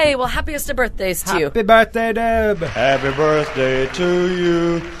today. Yay. Well, happiest of birthdays to you. Happy birthday, Deb. Happy birthday to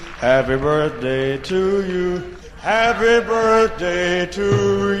you. Happy birthday to you. Happy birthday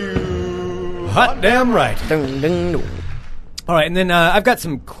to you. Hot damn right. Dun, dun, dun. All right, and then I've got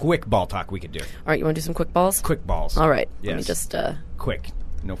some quick ball talk we could do. All right, you want to do some quick balls? Quick balls. All right. Yes. Let me just... Quick.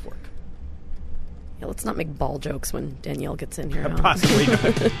 No fork. Yeah, let's not make ball jokes when Danielle gets in here. Possibly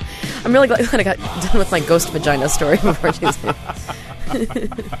not. I'm really glad I got done with my ghost vagina story before she's here.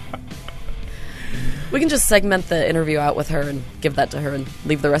 We can just segment the interview out with her and give that to her and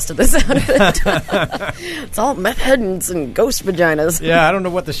leave the rest of this out of it. It's all meth heads and ghost vaginas. Yeah, I don't know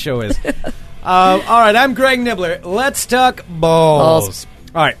what the show is. All right, I'm Greg Nibbler. Let's talk balls.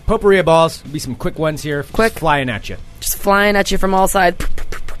 All right, potpourri of balls. Be some quick ones here. Quick. Just flying at you. Just flying at you from all sides.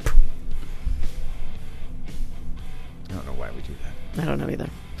 I don't know why we do that. I don't know either.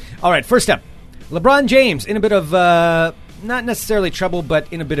 All right, first up. LeBron James in a bit of, not necessarily trouble,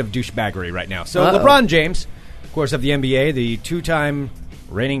 but in a bit of douchebaggery right now. So LeBron James, of course, of the NBA, the two-time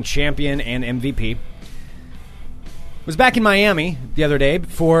reigning champion and MVP, was back in Miami the other day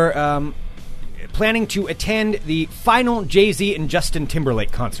for planning to attend the final Jay-Z and Justin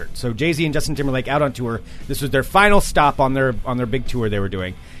Timberlake concert. So Jay-Z and Justin Timberlake out on tour. This was their final stop on their big tour they were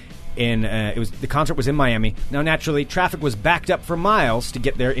doing. The concert was in Miami. Now, naturally, traffic was backed up for miles to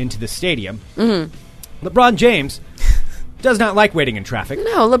get there into the stadium. Mm-hmm. LeBron James does not like waiting in traffic.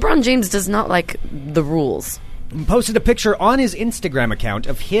 No, LeBron James does not like the rules. He posted a picture on his Instagram account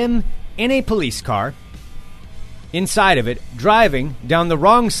of him in a police car, inside of it, driving down the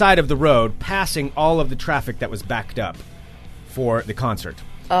wrong side of the road, passing all of the traffic that was backed up for the concert.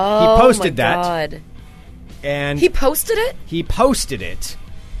 Oh, he posted my that. God. And he posted it? He posted it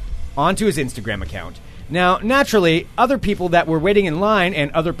onto his Instagram account. Now, naturally, other people that were waiting in line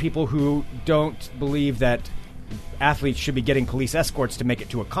and other people who don't believe that athletes should be getting police escorts to make it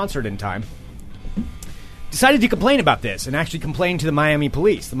to a concert in time decided to complain about this and actually complain to the Miami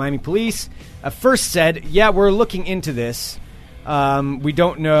police. The Miami police first said, yeah, we're looking into this. We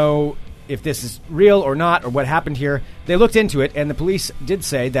don't know if this is real or not or what happened here. They looked into it, and the police did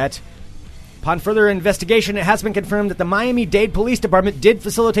say that upon further investigation, it has been confirmed that the Miami-Dade Police Department did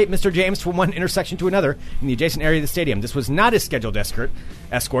facilitate Mr. James from one intersection to another in the adjacent area of the stadium. This was not a scheduled escort.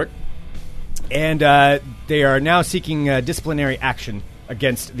 And they are now seeking disciplinary action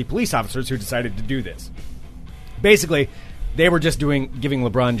against the police officers who decided to do this. Basically, they were just giving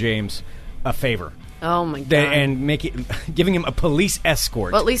LeBron James a favor. Oh, my God. And giving him a police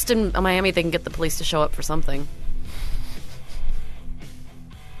escort. Well, at least in Miami, they can get the police to show up for something.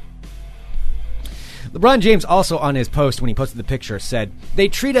 LeBron James also on his post, when he posted the picture, said, "They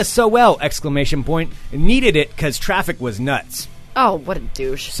treat us so well!" ! Needed it because traffic was nuts. Oh, what a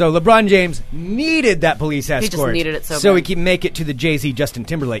douche. So LeBron James needed that police escort. He just needed it so bad. He could make it to the Jay-Z Justin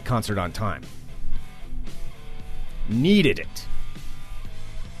Timberlake concert on time. Needed it.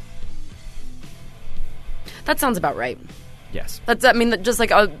 That sounds about right. Yes. Just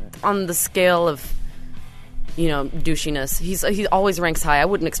like on the scale of, douchiness, he always ranks high. I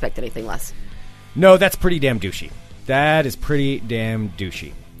wouldn't expect anything less. No, that's pretty damn douchey. That is pretty damn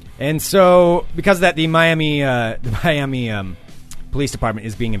douchey. And so, because of that, the Miami Police Department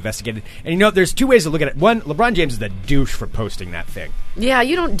is being investigated. And there's two ways to look at it. One, LeBron James is the douche for posting that thing. Yeah,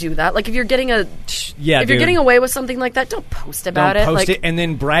 you don't do that. Like, if you're getting you're getting away with something like that, don't post about it. Don't post it and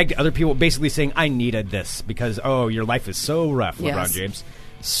then brag to other people, basically saying, "I needed this because your life is so rough, yes. LeBron James."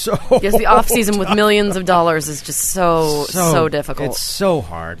 So yes, the off season with millions of dollars is just so difficult. It's so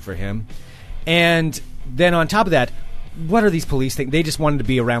hard for him. And then on top of that, what are these police things? They just wanted to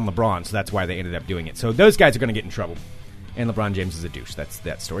be around LeBron, so that's why they ended up doing it. So those guys are going to get in trouble. And LeBron James is a douche. That's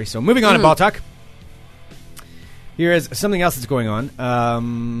that story. So moving on to Ball Talk. Here is something else that's going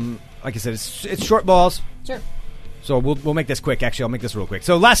on. Like I said, it's short balls. Sure. So we'll make this quick. Actually, I'll make this real quick.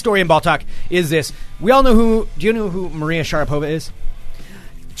 So last story in Ball Talk is this. We all know do you know who Maria Sharapova is?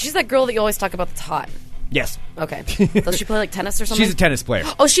 She's that girl that you always talk about that's hot. Yes. Okay. Does she play like tennis or something? She's a tennis player.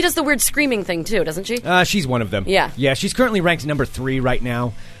 Oh, she does the weird screaming thing too, doesn't she? She's one of them. Yeah. Yeah, she's currently ranked number 3 right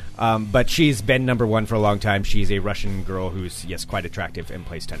now. But she's been number 1 for a long time. She's a Russian girl who's, yes, quite attractive and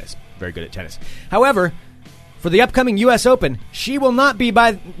plays tennis. Very good at tennis. However, for the upcoming U.S. Open, she will not be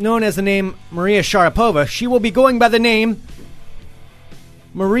known as the name Maria Sharapova. She will be going by the name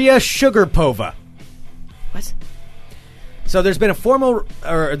Maria Sugarpova. What? So there's been announced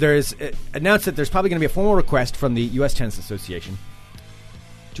that there's probably going to be a formal request from the U.S. Tennis Association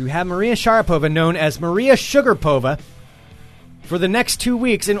to have Maria Sharapova known as Maria Sugarpova for the next 2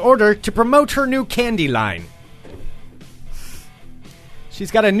 weeks in order to promote her new candy line. She's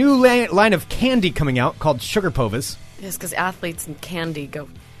got a new line of candy coming out called Sugarpovas. Yes, because athletes and candy go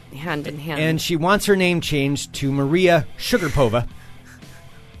hand in hand. And she wants her name changed to Maria Sugarpova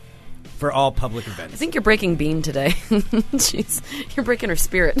for all public events. I think you're breaking Bean today. Jeez, you're breaking her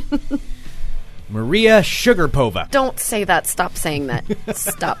spirit. Maria Sugarpova. Don't say that. Stop saying that.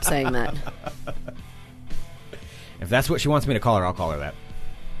 Stop saying that. If that's what she wants me to call her, I'll call her that.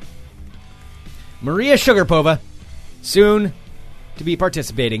 Maria Sugarpova, soon to be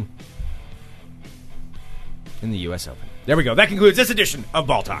participating in the U.S. Open. There we go. That concludes this edition of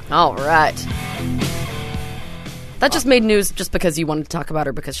Ball Talk. All right. That just made news just because you wanted to talk about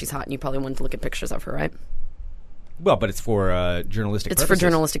her because she's hot and you probably wanted to look at pictures of her, right? Well, but it's for journalistic purposes. It's for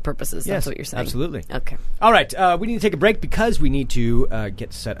journalistic purposes. That's what you're saying. Absolutely. Okay. All right. We need to take a break because we need to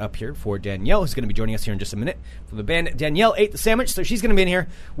get set up here for Danielle, who's going to be joining us here in just a minute. From the band Danielle Ate the Sandwich, so she's going to be in here.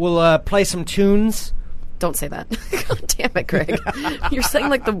 We'll play some tunes. Don't say that. God damn it, Greg. You're saying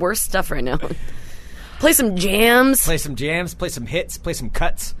like the worst stuff right now. Play some jams. Play some jams. Play some hits. Play some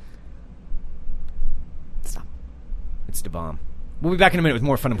cuts. Stop. It's the bomb. We'll be back in a minute with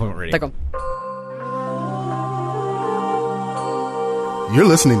more Fun Employment Radio. There you go. You're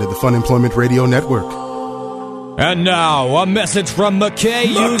listening to the Fun Employment Radio Network. And now, a message from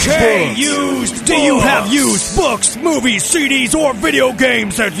MCKAY Used Books. Do you have used books, movies, CDs, or video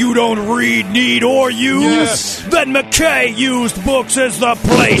games that you don't read, need, or use? Yes. Then MCKAY Used Books is the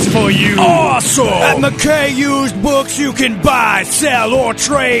place for you. Awesome! At MCKAY Used Books, you can buy, sell, or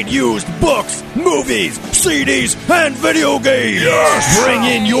trade used books, movies, CDs, and video games. Yes. Bring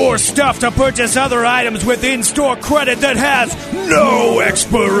in your stuff to purchase other items with in-store credit that has no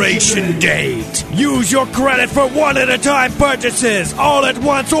expiration date. Use your credit for one-at-a-time purchases, all at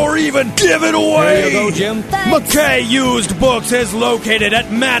once, or even give it away. There you go, Jim. MCKAY Used Books is located at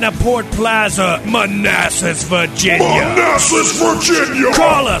Manaport Plaza, Manassas, Virginia. Manassas, Virginia!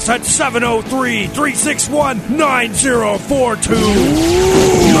 Call us at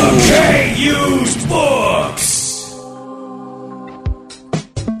 703-361-9042. MCKAY Used Books.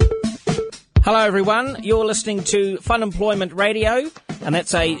 Hello, everyone. You're listening to Funemployment Radio, and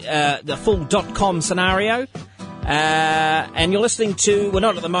that's the full .com scenario. And you're listening to, well,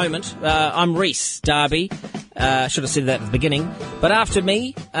 not at the moment, I'm Reese Darby. Should have said that at the beginning. But after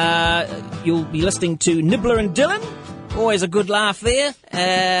me, you'll be listening to Nibbler and Dylan. Always a good laugh there.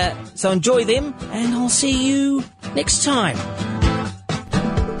 So enjoy them, and I'll see you next time.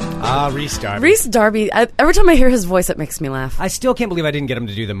 Reese Darby. Reese Darby, every time I hear his voice, it makes me laugh. I still can't believe I didn't get him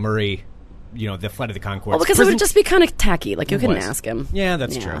to do the Murray, the Flight of the Conchords. Well, because it would just be kind of tacky. Like, you couldn't ask him. Yeah,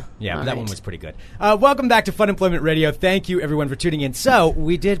 that's true. Yeah, All that right. one was pretty good. Welcome back to Fun Employment Radio. Thank you, everyone, for tuning in. So,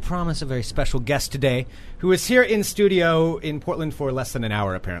 we did promise a very special guest today, who is here in studio in Portland for less than an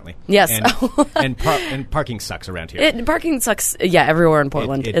hour, apparently. Yes. And parking sucks around here. Parking sucks, everywhere in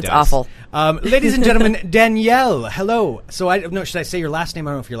Portland. It it's does. awful. Ladies and gentlemen, Danielle, hello. So, should I say your last name?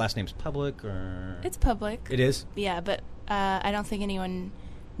 I don't know if your last name's public or... It's public. It is? Yeah, but I don't think anyone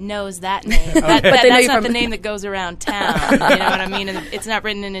knows that name. Okay. But they know that's you not from- the name that goes around town. You know what I mean? And it's not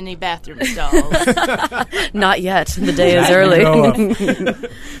written in any bathroom stalls. Not yet. The day is early.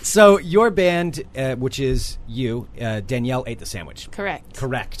 So, your band, which is you, Danielle Ate the Sandwich. Correct.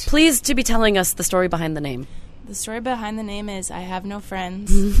 Correct. Please to be telling us the story behind the name. The story behind the name is I have no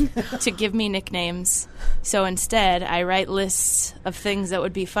friends to give me nicknames. So instead, I write lists of things that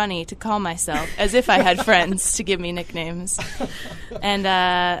would be funny to call myself as if I had friends to give me nicknames. And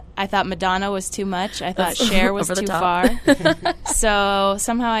I thought Madonna was too much. I thought Cher was Over the too top. far. So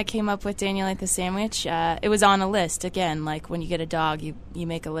somehow I came up with Danielle Ate the Sandwich. It was on a list. Again, like when you get a dog, you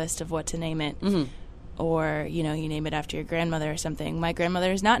make a list of what to name it. Mm-hmm. Or, you name it after your grandmother or something. My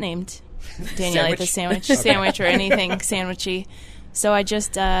grandmother is not named Danielle Ate the Sandwich or anything sandwichy. So I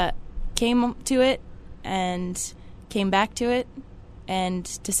just came to it and came back to it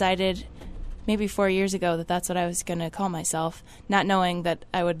and decided maybe 4 years ago that that's what I was going to call myself, not knowing that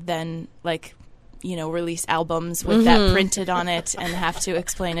I would then, release albums with that printed on it and have to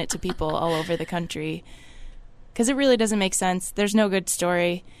explain it to people all over the country. Because it really doesn't make sense. There's no good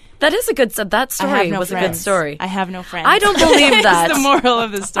story. That is a good story. That I have story no was friends. a good story. I have no friends. I don't believe that. That's the moral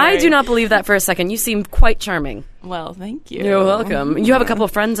of the story. I do not believe that for a second. You seem quite charming. Well, thank you. You're welcome. You have a couple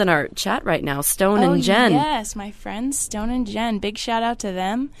of friends in our chat right now, Stone and Jen. Yes, my friends, Stone and Jen. Big shout out to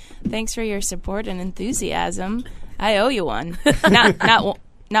them. Thanks for your support and enthusiasm. I owe you one.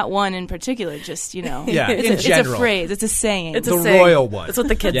 Not one in particular, just, Yeah, it's general. a phrase. It's a saying. It's The a saying. royal one. That's what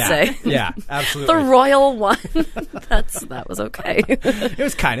the kids say. Yeah, absolutely. The royal one. That was okay. It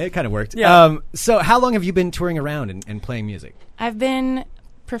was it kind of worked. Yeah. So how long have you been touring around and playing music? I've been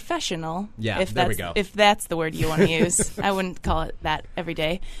professional. Yeah, if there we that's, go. If that's the word you want to use. I wouldn't call it that every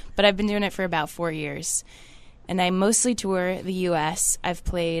day. But I've been doing it for about 4 years. And I mostly tour the U.S. I've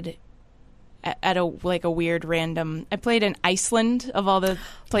played at a weird random. I played in Iceland of all the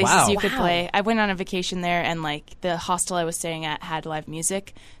places you could play. I went on a vacation there, and like the hostel I was staying at had live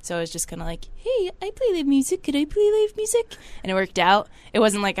music, so I was just kind of like, "Hey, I play live music. Could I play live music?" And it worked out. It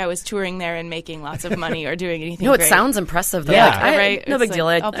wasn't like I was touring there and making lots of money or doing anything. No, it great. sounds impressive. Though. Yeah. Like, no big deal.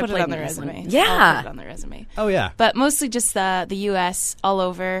 I'll put it on the resume. Yeah, I'll put it on the resume. Oh yeah. But mostly just the U.S. all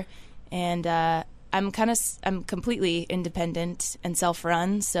over, and I'm completely independent and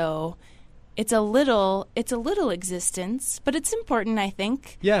self-run, so. It's a little existence, but it's important, I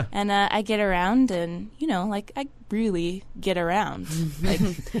think. Yeah. And I get around, and I really get around. Like,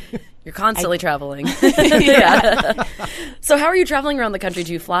 you're constantly traveling. Yeah. So how are you traveling around the country?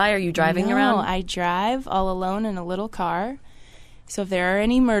 Do you fly? Are you driving around? No, I drive all alone in a little car. So if there are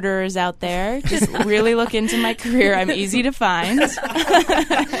any murderers out there, just really look into my career. I'm easy to find.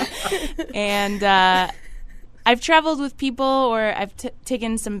 And I've traveled with people, or I've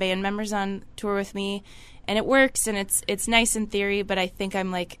taken some band members on tour with me, and it works, and it's nice in theory, but I think I'm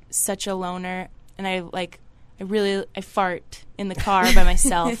like such a loner, and I fart in the car by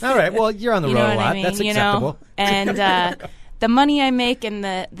myself. All right, well, you're on the road a lot. I mean? That's acceptable. And the money I make and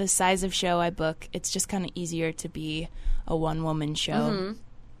the size of show I book, it's just kind of easier to be a one-woman show. Mm-hmm.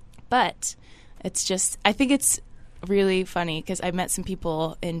 But it's just, I think it's really funny because I met some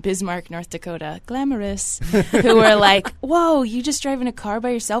people in Bismarck, North Dakota, glamorous, who were like, "Whoa, you just drive in a car by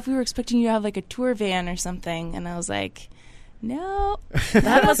yourself? We were expecting you to have like a tour van or something." And I was like, "No,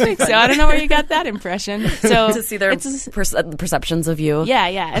 that must be so. I don't know where you got that impression." So to see their perceptions of you.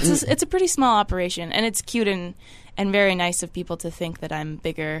 Yeah. It's a pretty small operation, and it's cute and very nice of people to think that I'm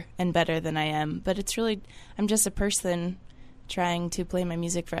bigger and better than I am. But it's really, I'm just a person trying to play my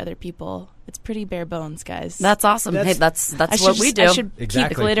music for other people. It's pretty bare bones, guys. That's awesome. Hey, that's what we do. I should keep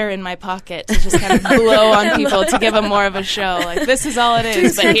glitter in my pocket to just kind of blow on people to give them more of a show. Like, this is all it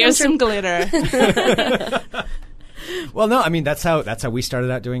is, but here's some glitter. Well, no, I mean that's how we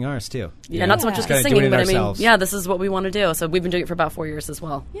started out doing ours too. Yeah, not so much just the kinda singing, doing it but I mean, ourselves. yeah, this is what we want to do. So we've been doing it for about 4 years as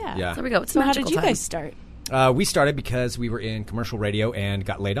well. Yeah. Yeah. So there we go. It's So how magical did you time. guys start? We started because we were in commercial radio and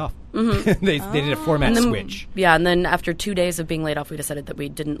got laid off. Mm-hmm. they did a format switch. Yeah, and then after 2 days of being laid off, we decided that we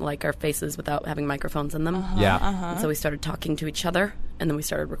didn't like our faces without having microphones in them. Yeah. And so we started talking to each other, and then we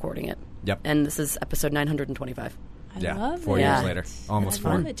started recording it. Yep. And this is episode 925. I Yeah. love 4 it. years Yeah. later, almost I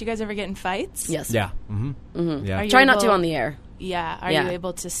 4. love it. Do you guys ever get in fights? Yes. Yeah. Mm-hmm. Mm-hmm. Yeah. Are you Try not to able- on the air. Yeah. Are Yeah. you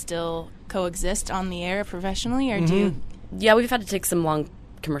able to still coexist on the air professionally, or do you? Yeah, we've had to take some long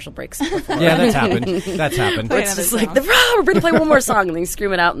commercial breaks before. Yeah, that's happened. That's happened. Where Play it's just another like, song. we're going to play one more song, and then you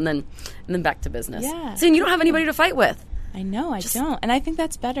scream it out, and then back to business. Yeah. See, and you don't have anybody to fight with. I know, I don't. And I think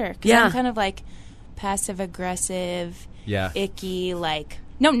that's better. Because Yeah. I'm kind of like passive-aggressive, Yeah. icky, like,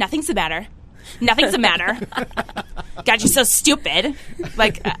 no, nothing's the matter. Nothing's the matter. God, you're so stupid.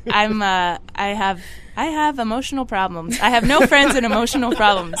 Like, I have emotional problems. I have no friends and emotional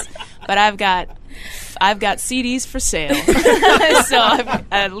problems, but I've got CDs for sale. So I've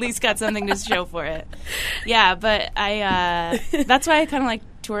at least got something to show for it. Yeah, but that's why I kind of like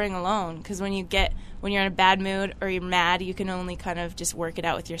touring alone, because when you're in a bad mood or you're mad, you can only kind of just work it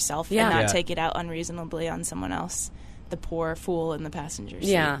out with yourself and not take it out unreasonably on someone else. The poor fool in the passenger seat.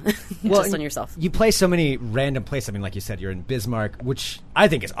 Yeah. Well, Just on yourself. You play so many random places. I mean, like you said, you're in Bismarck, which I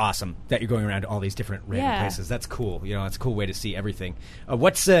think is awesome that you're going around to all these different random places. That's cool. You know, it's a cool way to see everything.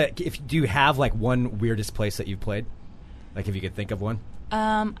 Do you have like one weirdest place that you've played? Like if you could think of one?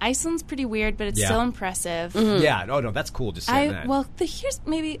 Iceland's pretty weird, but it's still impressive. Yeah. Oh no, that's cool. Just saying that. Well,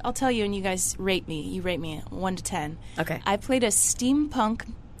 maybe I'll tell you, and you guys rate me. You rate me 1 to 10. Okay. I played a steampunk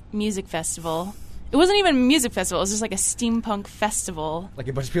music festival. It wasn't even a music festival. It was just like a steampunk festival Like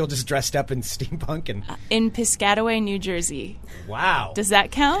a bunch of people just dressed up in steampunk and in Piscataway, New Jersey. wow. Does that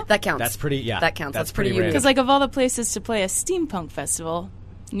count? That counts. That's pretty. Yeah, That counts. That's pretty random. unique. Because like of all the places to play a steampunk festival,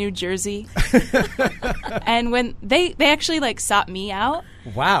 New Jersey. And when they actually like sought me out.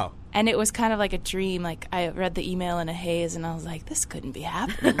 Wow. And it was kind of like a dream. Like, I read the email in a haze, and I was like, this couldn't be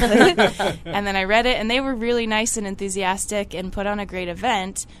happening. And then I read it, and they were really nice and enthusiastic and put on a great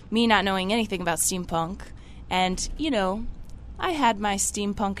event, me not knowing anything about steampunk. And, I had my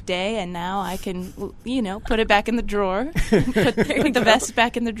steampunk day, and now I can, put it back in the drawer, put the vest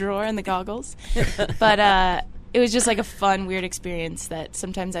back in the drawer and the goggles. But it was just like a fun, weird experience that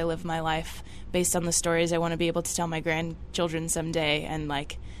sometimes I live my life based on the stories I want to be able to tell my grandchildren someday, and,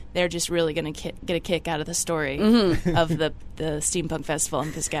 like, they're just really going to get a kick out of the story of the Steampunk Festival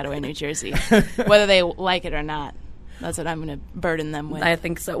in Piscataway, New Jersey, whether they like it or not. That's what I'm going to burden them with. I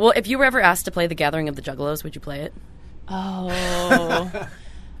think so. Well, if you were ever asked to play The Gathering of the Juggalos, would you play it? Oh.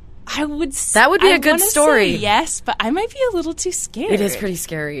 I would. That would be a good story. Say yes, but I might be a little too scared. It is pretty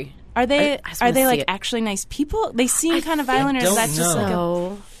scary. Are they? Are they like actually nice people? They seem kind of violent, or is that just like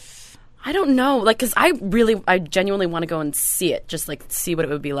a? I don't know. Like, because I genuinely want to go and see it, just like see what it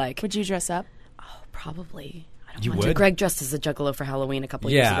would be like. Would you dress up? Oh, probably. I don't You want to. would? Greg dressed as a Juggalo for Halloween a couple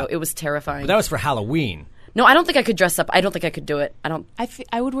years ago. It was terrifying. But that was for Halloween. No, I don't think I could dress up. I don't think I could do it. I don't.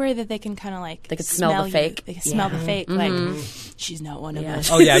 I would worry that they can kind of like. They could smell the fake. They can smell the fake. Like, she's not one of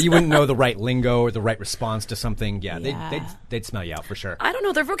us. Oh yeah, you wouldn't know the right lingo or the right response to something. Yeah, they'd smell you out for sure. I don't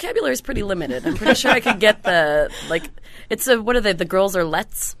know. Their vocabulary is pretty limited. I'm pretty sure I could get it's a, what are they? The girls are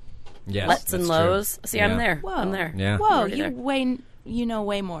lets. Yes, lets and lows. True. See, Yeah. I'm there. Whoa. I'm there. Yeah. Whoa, you know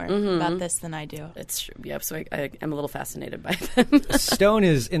way more about this than I do. It's true. Yeah, so I am a little fascinated by them. Stone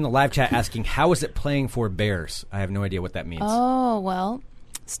is in the live chat asking, how is it playing for bears? I have no idea what that means. Oh, well,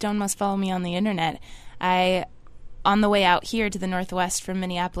 Stone must follow me on the internet. On the way out here to the northwest from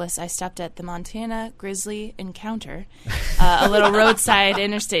Minneapolis, I stopped at the Montana Grizzly Encounter, a little roadside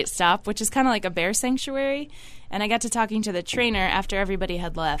interstate stop, which is kind of like a bear sanctuary. And I got to talking to the trainer after everybody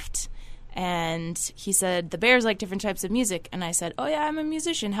had left. And he said, the bears like different types of music. And I said, oh, yeah, I'm a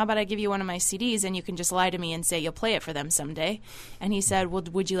musician. How about I give you one of my CDs and you can just lie to me and say you'll play it for them someday? And he said, well,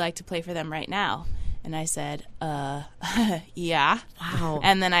 would you like to play for them right now? And I said, yeah. Wow.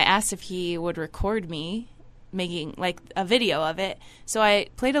 And then I asked if he would record me making like a video of it. So I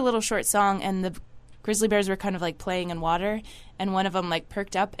played a little short song and the grizzly bears were kind of like playing in water. And one of them like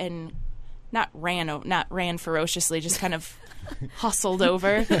perked up and not ran ferociously, just kind of hustled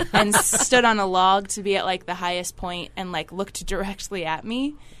over and stood on a log to be at like the highest point and like looked directly at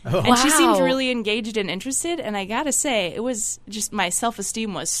me. Oh. And she seemed really engaged and interested. And I gotta say, it was just my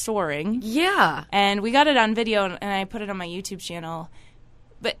self-esteem was soaring. Yeah. And we got it on video and I put it on my YouTube channel.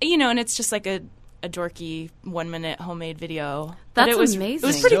 But, and it's just like a dorky 1 minute homemade video. That's amazing. It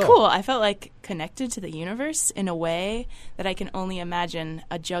was pretty Still. cool. I felt like connected to the universe in a way that I can only imagine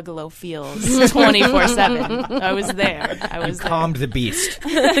a juggalo feels 24/7. I was there. Calmed the beast.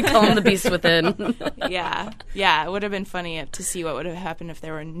 Calm the beast within. Yeah. It would have been funny to see what would have happened if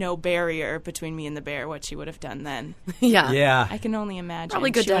there were no barrier between me and the bear, what she would have done then. Yeah. Yeah. I can only imagine.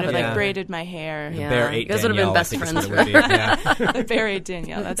 Probably good she to would have have a- braided my hair. The bear ate You guys would have been Danielle, best I think is friends. what it would be. Yeah. The bear ate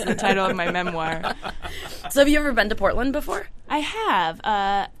Danielle. That's the title of my memoir. So have you ever been to Portland before? I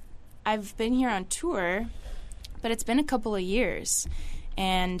have. I've been here on tour, but it's been a couple of years.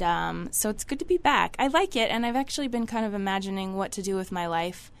 And so it's good to be back. I like it, and I've actually been kind of imagining what to do with my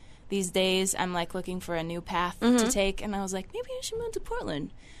life these days. I'm like looking for a new path to take, and I was like, maybe I should move to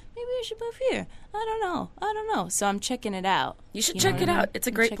Portland. Maybe I should move here. I don't know. So I'm checking it out. You should check it out. It's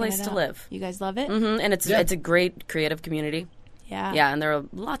a great place to live. You guys love it? Mm-hmm. And it's a great creative community. Yeah. Yeah, and there are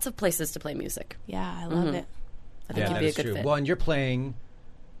lots of places to play music. Yeah, I love it. I think you'd that be a is good true. fit. Well, and you're playing,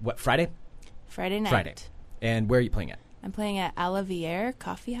 what, Friday? Friday night. Friday. And where are you playing at? I'm playing at Alavier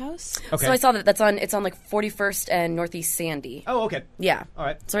Coffee House. Okay. So I saw that it's on like 41st and Northeast Sandy. Oh, okay. Yeah. All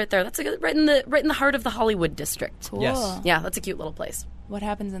right. It's right there. That's right in the heart of the Hollywood district. Cool. Yes. Yeah, that's a cute little place. What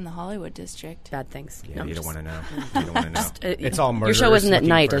happens in the Hollywood district? Bad things. Yeah, No, you just- don't want to know. You don't want to know. It's all murder. Your show isn't at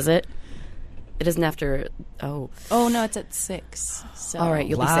night, is it? It isn't after. Oh. Oh no, it's at 6. So. All right, A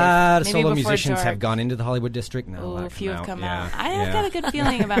you'll be safe. lot of Maybe solo before musicians dark. have gone into the Hollywood district. Now Oh, a few have come out. Yeah. I have Yeah. got a good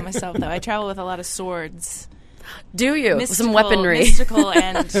feeling about myself, though. I travel with a lot of swords. Do you? Mystical, Some weaponry. mystical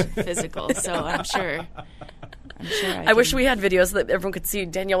and physical. So I'm sure. I wish we had videos so that everyone could see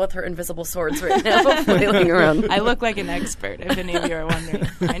Danielle with her invisible swords right now flailing around. I look like an expert, if any of you are wondering.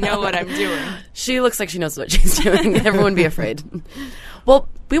 I know what I'm doing. She looks like she knows what she's doing. Everyone be afraid. Well,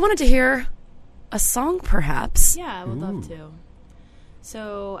 we wanted to hear a song, perhaps. Yeah, I would love to.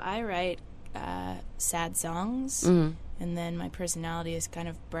 So I write sad songs, Mm-hmm. and then my personality is kind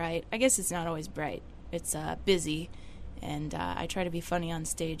of bright. I guess it's not always bright. It's busy, and I try to be funny on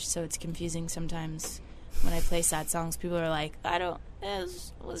stage, so it's confusing sometimes when I play sad songs. People are like,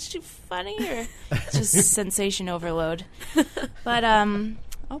 was she funny, or it's just sensation overload. But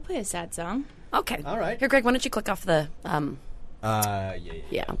I'll play a sad song. Okay. All right. Here, Greg, why don't you click off the...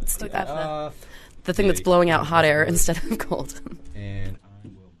 Yeah. let's do that. Off. The thing that's blowing out hot air instead of cold. And I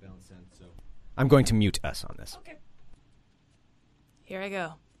will bounce in. So I'm going to mute us on this. Okay. Here I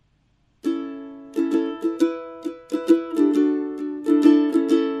go.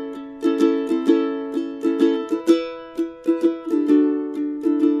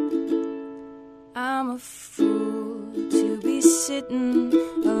 I'm a fool to be sitting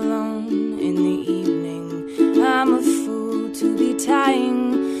alone in the evening. I'm a fool to be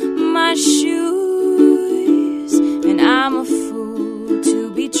tying my shoes, and I'm a fool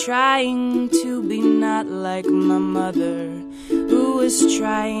to be trying to be not like my mother, who is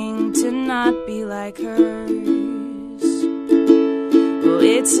trying to not be like hers. Well,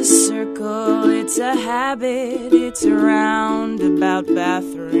 it's a circle, it's a habit, it's a roundabout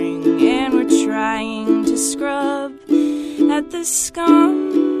bathering, and we're trying to scrub at the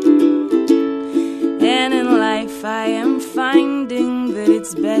scum. And in life I am finding that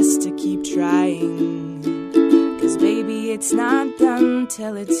it's best to keep trying, 'cause baby, it's not done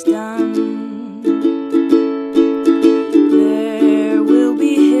till it's done. There will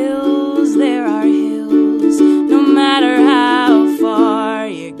be hills, there are hills, no matter how far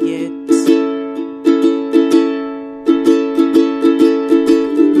you get.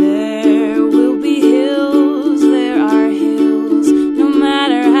 There will be hills, there are hills, no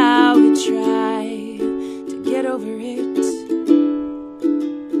matter how we try to get over it.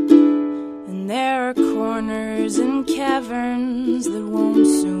 And there are corners and caverns that won't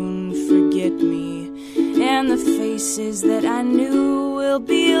soon forget me, and the faces that I knew will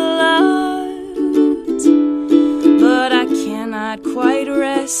be loved. But I cannot quite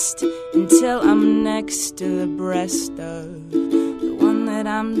rest until I'm next to the breast of the one that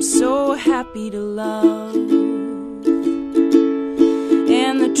I'm so happy to love.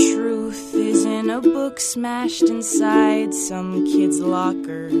 And the truth is in a book smashed inside some kid's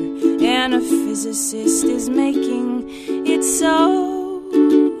locker, and a physicist is making it so.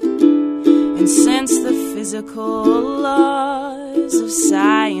 And since the physical laws of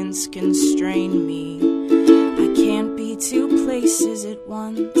science constrain me, I can't be two places at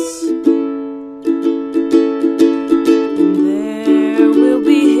once. And there will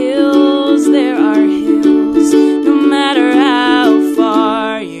be hills, there are hills, no matter how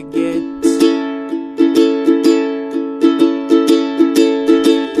far you get.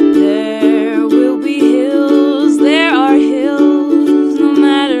 There will be hills, there are hills, no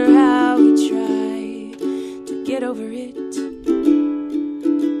matter how we try to get over it.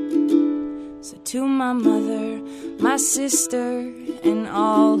 So to my mother, my sister, and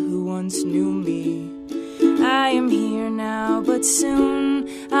all who once knew me, I am here now, but soon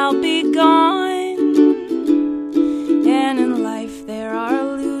I'll be gone. And in life there are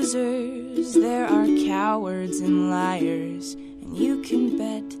losers, there are cowards and liars, and you can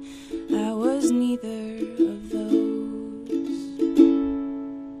bet I was neither of those.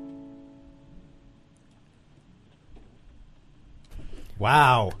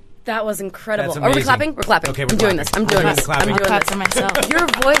 Wow. That was incredible. That's Are we amazing. clapping? We're clapping. Okay, we're I'm doing clapping. this. I'm doing We're this. clapping. I'm I'll doing clap this. for myself. Your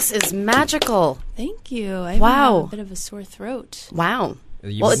voice is magical. Thank you. I even Wow. have a bit of a sore throat. Wow.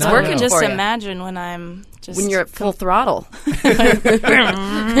 You Well, would it's not working know. Just for you. imagine when I'm just When you're at full throttle.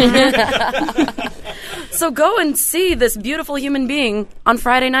 So go and see this beautiful human being on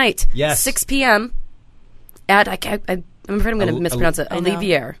Friday night. Yes. 6 p.m. at, I'm afraid I'm going to mispronounce it, I know.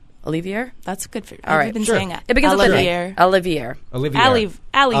 Olivier. Olivier? That's good for. All right, I've been sure. saying that. It begins with Olivier. an A. Olivier. Olivier. Olivier.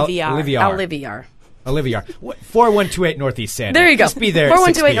 Olivier. Olivier. 4128 Northeast Sandy. There you go. Just be there at 4128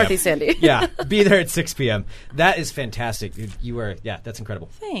 6 p.m. Northeast Sandy. Yeah, be there at 6 p.m. That is fantastic. You were, that's incredible.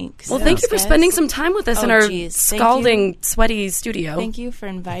 Thanks. Well, thank you for guys. spending some time with us in Oh, our geez. Thank scalding, sweaty studio. Thank you for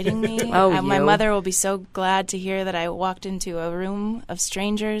inviting me. Oh, My you. mother will be so glad to hear that I walked into a room of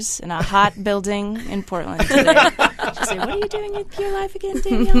strangers in a hot building in Portland today. She'll say, "What are you doing with your life again,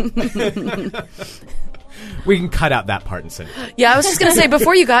 Danielle?" We can cut out that part and send it. Yeah, I was just going to say,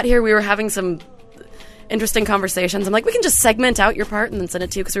 before you got here, we were having some interesting conversations. I'm like, we can just segment out your part and then send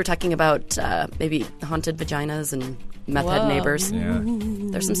it to you, because we were talking about maybe haunted vaginas and meth head Whoa. neighbors. Yeah.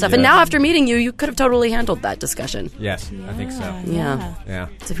 There's some stuff. Yes. And now after meeting you, you could have totally handled that discussion. Yes, I think so. Yeah. Yeah.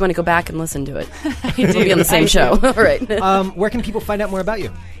 So if you want to go back and listen to it, we'll be on the same show. All right. Where can people find out more about you?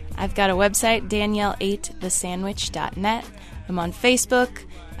 I've got a website, Danielle8thesandwich.net. I'm on Facebook.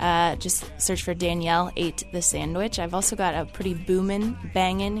 Just search for Danielle Ate the Sandwich. I've also got a pretty boomin',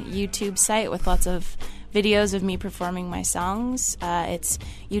 bangin' YouTube site with lots of videos of me performing my songs. It's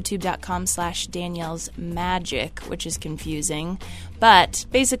youtube.com/Danielle's Magic, which is confusing. But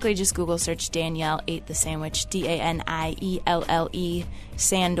basically just Google search Danielle Ate the Sandwich, DANIELLE,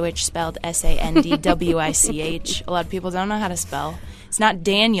 sandwich spelled SANDWICH. A lot of people don't know how to spell. It's not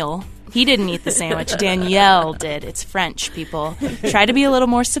Daniel. He didn't eat the sandwich. Danielle did. It's French, people. Try to be a little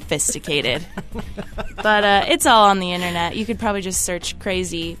more sophisticated. But it's all on the internet. You could probably just search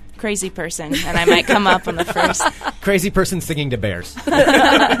crazy person, and I might come up on the first. Crazy person singing to bears.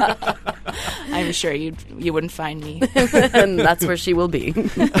 I'm sure you wouldn't find me. And that's where she will be.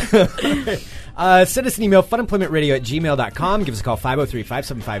 Send us an email, funemploymentradio@gmail.com. Give us a call,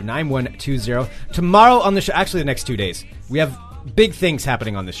 503-575-9120. Tomorrow on the show, actually the next 2 days, we have big things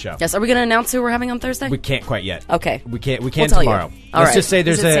happening on this show. Yes. Are we going to announce who we're having on Thursday? We can't quite yet. Okay. We can We'll tell tomorrow. you. All Let's right. just say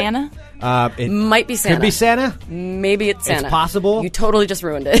there's Is it Santa? It Might be Santa. Could be Santa. Maybe it's Santa. It's possible. You totally just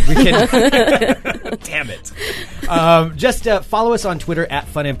ruined it. We can. Damn it. Just follow us on Twitter at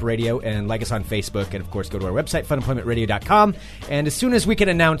Funimp Radio and like us on Facebook. And, of course, go to our website, funemploymentradio.com. And as soon as we can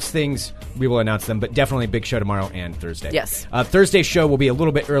announce things, we will announce them. But definitely a big show tomorrow and Thursday. Yes. Thursday's show will be a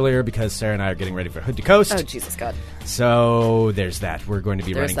little bit earlier because Sarah and I are getting ready for Hood to Coast. Oh, Jesus God. So there's that. We're going to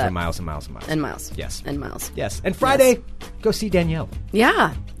be running that. for miles and miles and miles. And miles. Yes. And miles. Yes. And Friday, go see Danielle.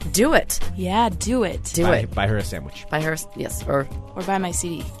 Yeah. Do it. Yeah, do it. Do it. Buy her a sandwich. Buy her, yes. Or buy my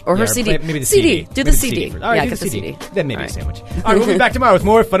CD. Or her Yeah, CD. maybe the CD. Do Maybe the CD. first. All right, yeah, do get the CD. Then maybe All a right. sandwich. All right, we'll be back tomorrow with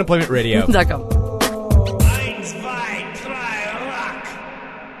more Fun Employment Radio. .com.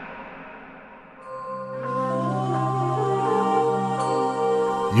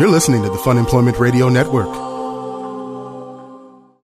 You're listening to the Fun Employment Radio Network.